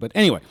Moment. I'll play. But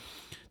anyway,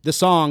 the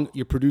song,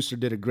 your producer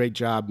did a great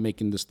job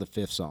making this the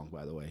fifth song,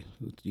 by the way.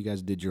 You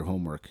guys did your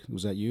homework.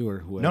 Was that you or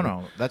whoever?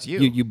 No, that's you.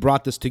 You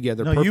brought this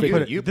together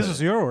perfectly. This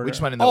is your order. We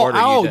just went in the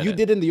order you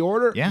did in the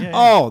order? Yeah.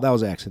 Oh, that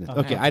was an accident.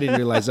 Okay, I didn't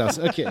realize that was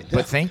okay.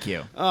 But thank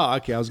you. Oh,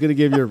 okay. I was going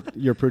to give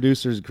your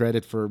producers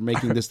credit for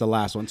making this the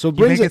last one. So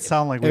you make it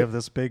sound like we have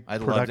this big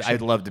production.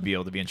 I'd love to be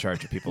able to be in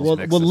charge of people's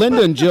mixes. Well,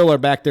 Linda and Jill are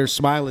back there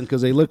smiling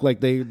because they look like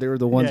they were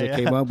the ones that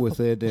came up with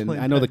it, and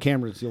I know the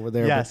camera's over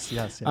there. Yes.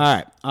 All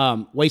right.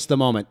 Waste the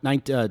Moment.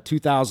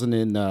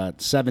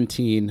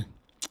 2017,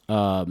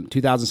 about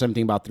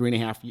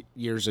 3.5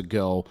 years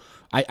ago.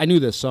 I knew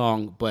this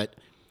song, but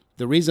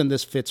the reason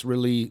this fits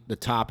really the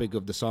topic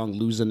of the song,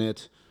 Losing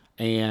It,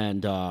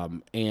 and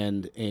Time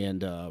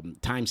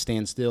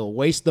Stands Still,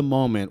 Waste the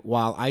Moment,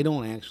 while I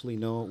don't actually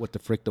know what the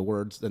frick the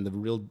words and the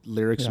real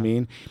lyrics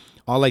mean,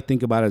 all I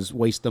think about is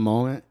waste the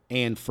moment.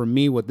 And for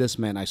me, what this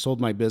meant, I sold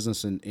my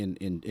business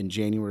in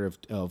January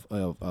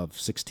of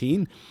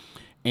 16.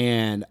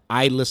 And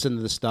I listened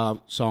to the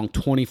song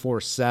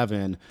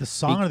 24/7. The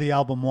song or the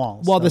album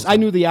Walls? Well, I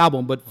knew the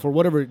album, but for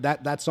whatever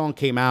that song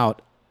came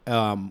out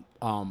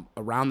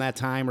around that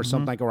time or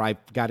something like, or I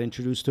got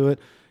introduced to it,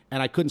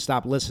 and I couldn't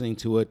stop listening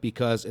to it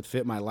because it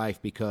fit my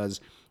life. Because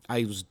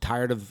I was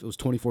tired of it was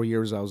 24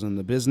 years I was in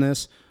the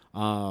business,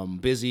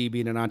 busy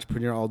being an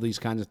entrepreneur, all these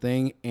kinds of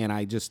things, and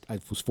I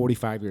was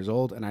 45 years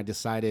old, and I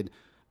decided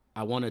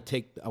I want to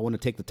take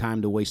the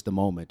time to waste the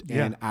moment,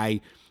 and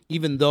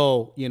even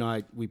though,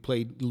 we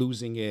played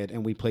Losing It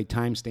and we played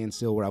Time Stands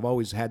Still, where I've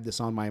always had this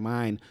on my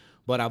mind,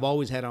 but I've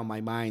always had on my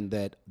mind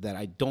that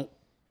I don't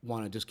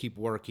want to just keep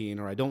working,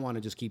 or I don't want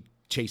to just keep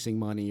chasing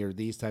money or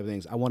these type of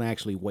things. I want to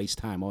actually waste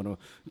time. I want to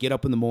get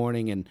up in the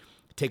morning and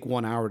take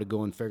 1 hour to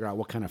go and figure out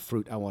what kind of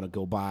fruit I want to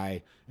go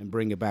buy and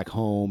bring it back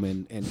home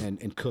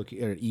and cook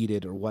or eat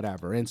it or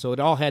whatever. And so it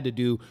all had to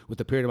do with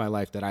the period of my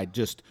life that I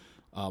just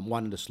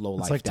wanted to slow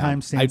life like down.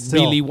 Time Stands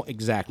Still.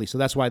 Exactly. So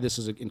that's why this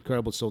is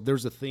incredible. So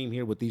there's a theme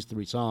here with these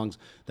three songs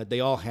that they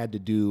all had to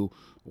do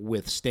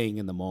with staying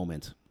in the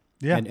moment,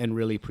 and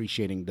really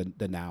appreciating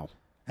the now.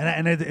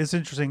 And it's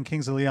interesting,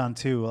 Kings of Leon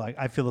too. Like,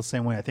 I feel the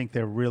same way. I think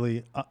they're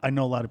really. I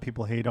know a lot of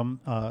people hate them,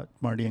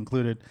 Marty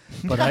included,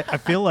 but I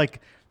feel like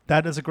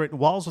that is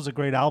Walls was a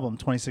great album.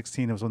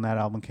 2016 was when that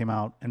album came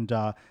out, and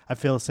I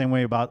feel the same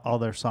way about all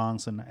their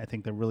songs, and I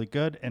think they're really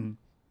good. And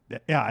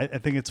I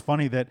think it's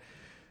funny that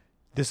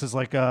this is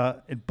like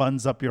it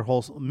buns up your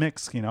whole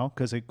mix,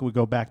 because we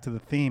go back to the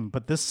theme.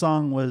 But this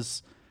song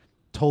was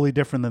totally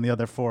different than the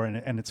other four,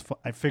 and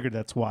I figured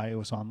that's why it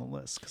was on the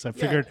list, because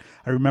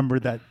I remember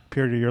that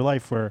period of your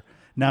life where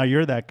now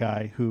you're that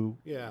guy who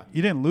Yeah.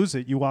 you didn't lose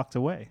it, you walked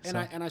away. And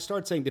So. I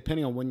started saying,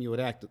 depending on when you would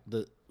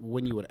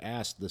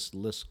ask, this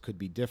list could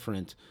be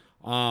different.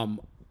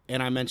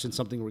 And I mentioned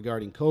something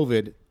regarding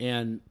COVID,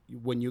 and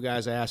when you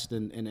guys asked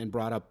and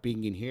brought up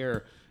being in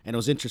here, and it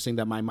was interesting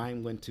that my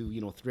mind went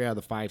to 3 out of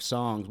the 5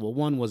 songs. Well,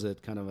 one was a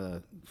kind of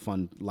a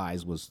fun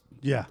lies was.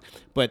 Yeah.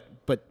 But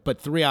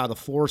 3 out of the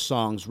 4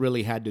 songs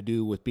really had to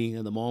do with being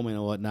in the moment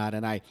and whatnot,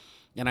 and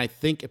I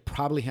think it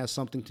probably has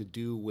something to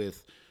do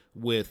with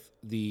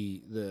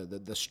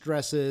the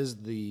stresses,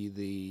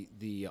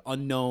 the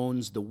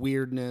unknowns, the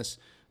weirdness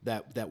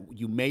that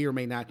you may or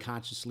may not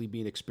consciously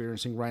be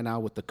experiencing right now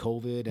with the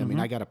COVID. I mean,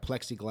 I got a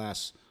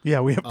plexiglass. Yeah,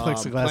 we have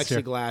plexiglass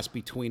here. Plexiglass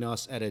between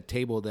us at a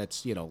table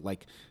that's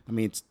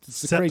it's the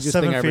Se- craziest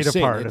 7 thing I've ever feet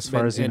seen. apart, as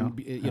far as you know.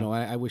 You know,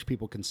 I wish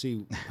people can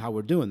see how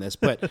we're doing this,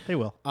 but They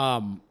will.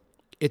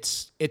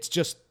 it's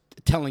just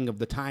telling of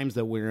the times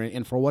that we're in,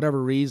 and for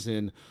whatever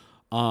reason,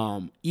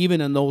 even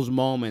in those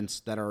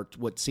moments that are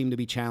what seem to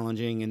be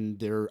challenging and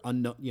they're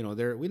unknown,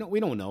 we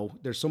don't know.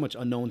 There's so much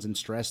unknowns and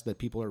stress that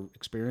people are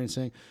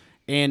experiencing,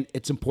 and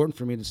it's important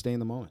for me to stay in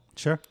the moment.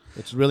 Sure.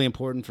 It's really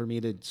important for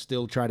me to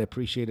still try to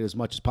appreciate it as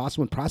much as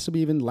possible, and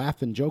possibly even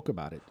laugh and joke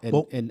about it,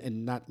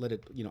 and not let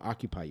it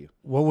occupy you.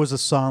 What was a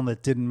song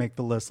that didn't make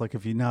the list? Like,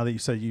 if you, now that you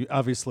said you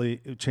obviously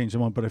changed the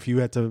one, but if you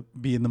had to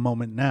be in the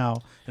moment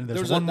now, and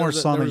there's one more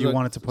song that you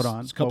wanted to put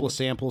on, a couple of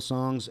sample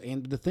songs,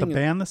 and the thing, the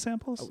band, the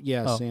Samples,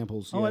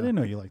 samples. Oh, yeah. I didn't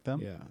know you liked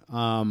them.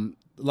 Yeah,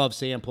 love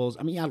samples.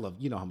 I mean, I love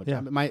how much. Yeah.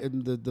 I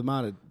mean, the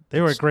amount of They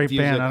were a great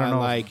views band. that I don't know.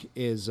 like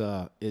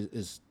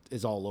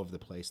is all over the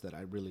place that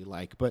I really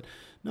like. But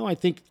no, I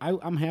think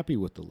I'm happy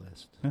with the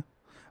list. Yeah.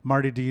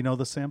 Marty, do you know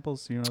the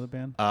Samples? Do you know the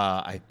band?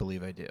 I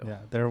believe I do. Yeah,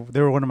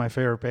 they were one of my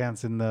favorite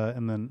bands in the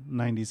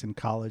 90s in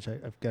college.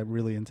 I've got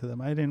really into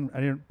them. I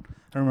don't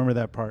remember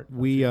that part.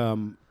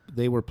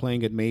 They were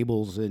playing at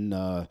Mabel's in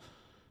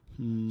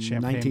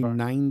Champagne Bar.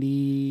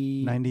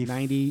 1990.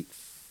 90.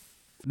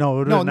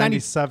 No, it was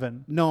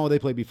 97. No, they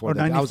played before Or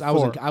that.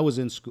 94. I was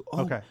in school.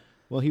 Oh, Okay.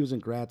 Well, he was in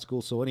grad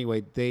school. So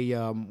anyway,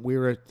 we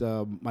were at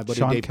my buddy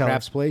Sean Dave Kelly.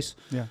 Kraft's place,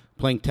 Yeah.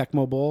 playing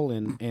Tecmo Bowl,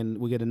 and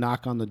we get a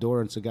knock on the door,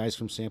 and it's the guys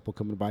from Sample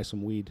coming to buy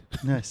some weed.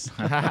 Nice.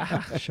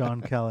 Sean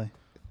Kelly.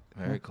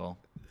 Very cool.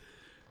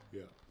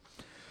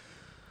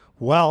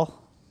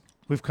 Well,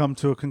 we've come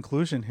to a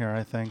conclusion here,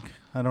 I think.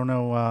 I don't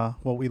know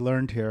what we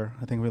learned here.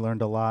 I think we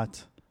learned a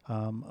lot.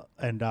 I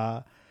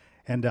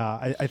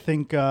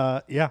think,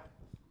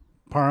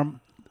 Parham,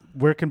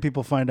 where can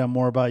people find out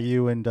more about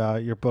you and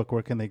your book?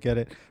 Where can they get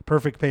it?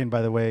 Perfect Pain,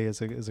 by the way,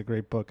 is a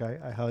great book.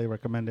 I highly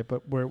recommend it.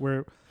 But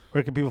where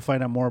can people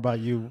find out more about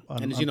you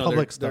on, And as on you know,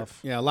 public stuff?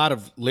 yeah, a lot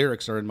of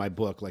lyrics are in my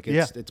book. Like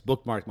it's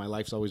bookmarked. My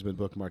life's always been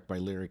bookmarked by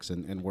lyrics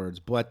and words.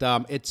 But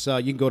it's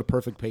you can go to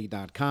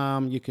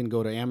perfectpain.com. You can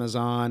go to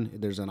Amazon.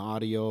 There's an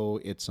audio.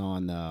 It's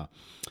on.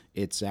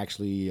 It's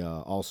actually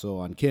also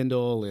on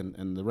Kindle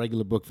and the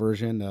regular book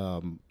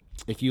version.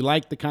 If you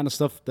like the kind of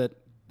stuff that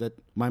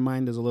my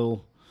mind is a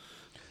little.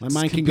 My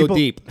mind can go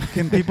deep.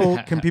 Can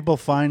people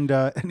find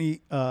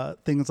any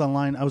things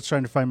online? I was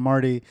trying to find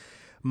Marty,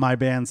 my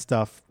band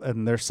stuff,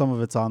 and there's some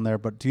of it's on there.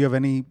 But do you have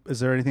any? Is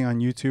there anything on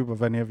YouTube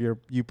of any of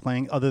you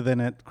playing other than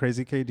at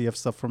Crazy K? Do you have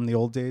stuff from the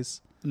old days?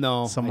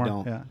 No, somewhere. I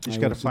don't. Yeah, you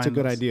just got to find. It's a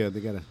good those. idea. They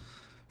gotta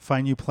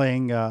find you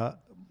playing.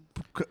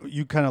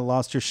 You kind of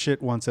lost your shit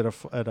once at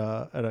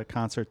a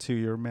concert too.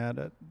 You're mad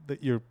at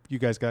that. You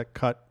guys got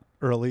cut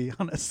early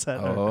on a set.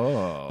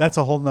 Oh. That's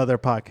a whole nother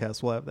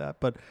podcast. We'll have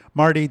that. But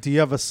Marty, do you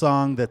have a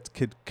song that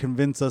could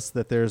convince us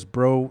that there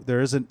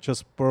isn't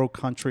just bro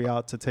country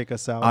out to take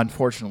us out?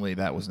 Unfortunately,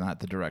 that was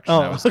not the direction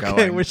I was going.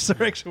 Okay, which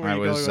direction were you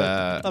going with?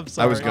 I I'm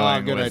sorry. was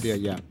going good with, idea,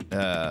 yeah.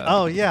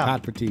 Yeah.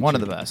 Hot for teaching. One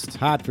of the best.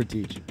 Hot for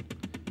teaching.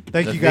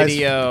 Thank The you guys.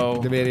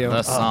 video,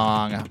 the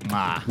song.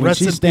 When Rest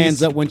she in stands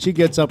peace. up, when she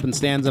gets up and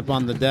stands up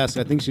on the desk,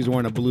 I think she's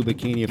wearing a blue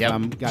bikini. If Yep,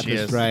 I'm got she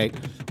this is. right.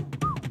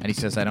 And he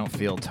says, "I don't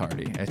feel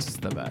tardy." It's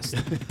the best.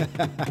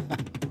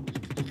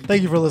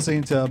 Thank you for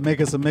listening to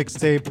Make Us a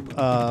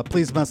Mixtape.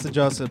 Please message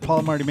us at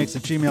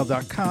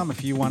paulmartymakes@gmail.com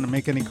if you want to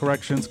make any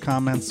corrections,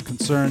 comments,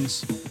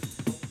 concerns.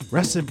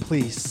 Rest in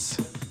peace.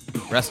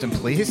 Rest in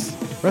peace.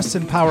 Rest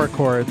in power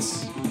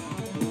chords.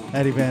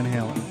 Eddie Van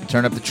Halen.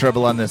 Turn up the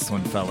treble on this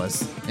one,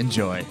 fellas.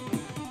 Enjoy.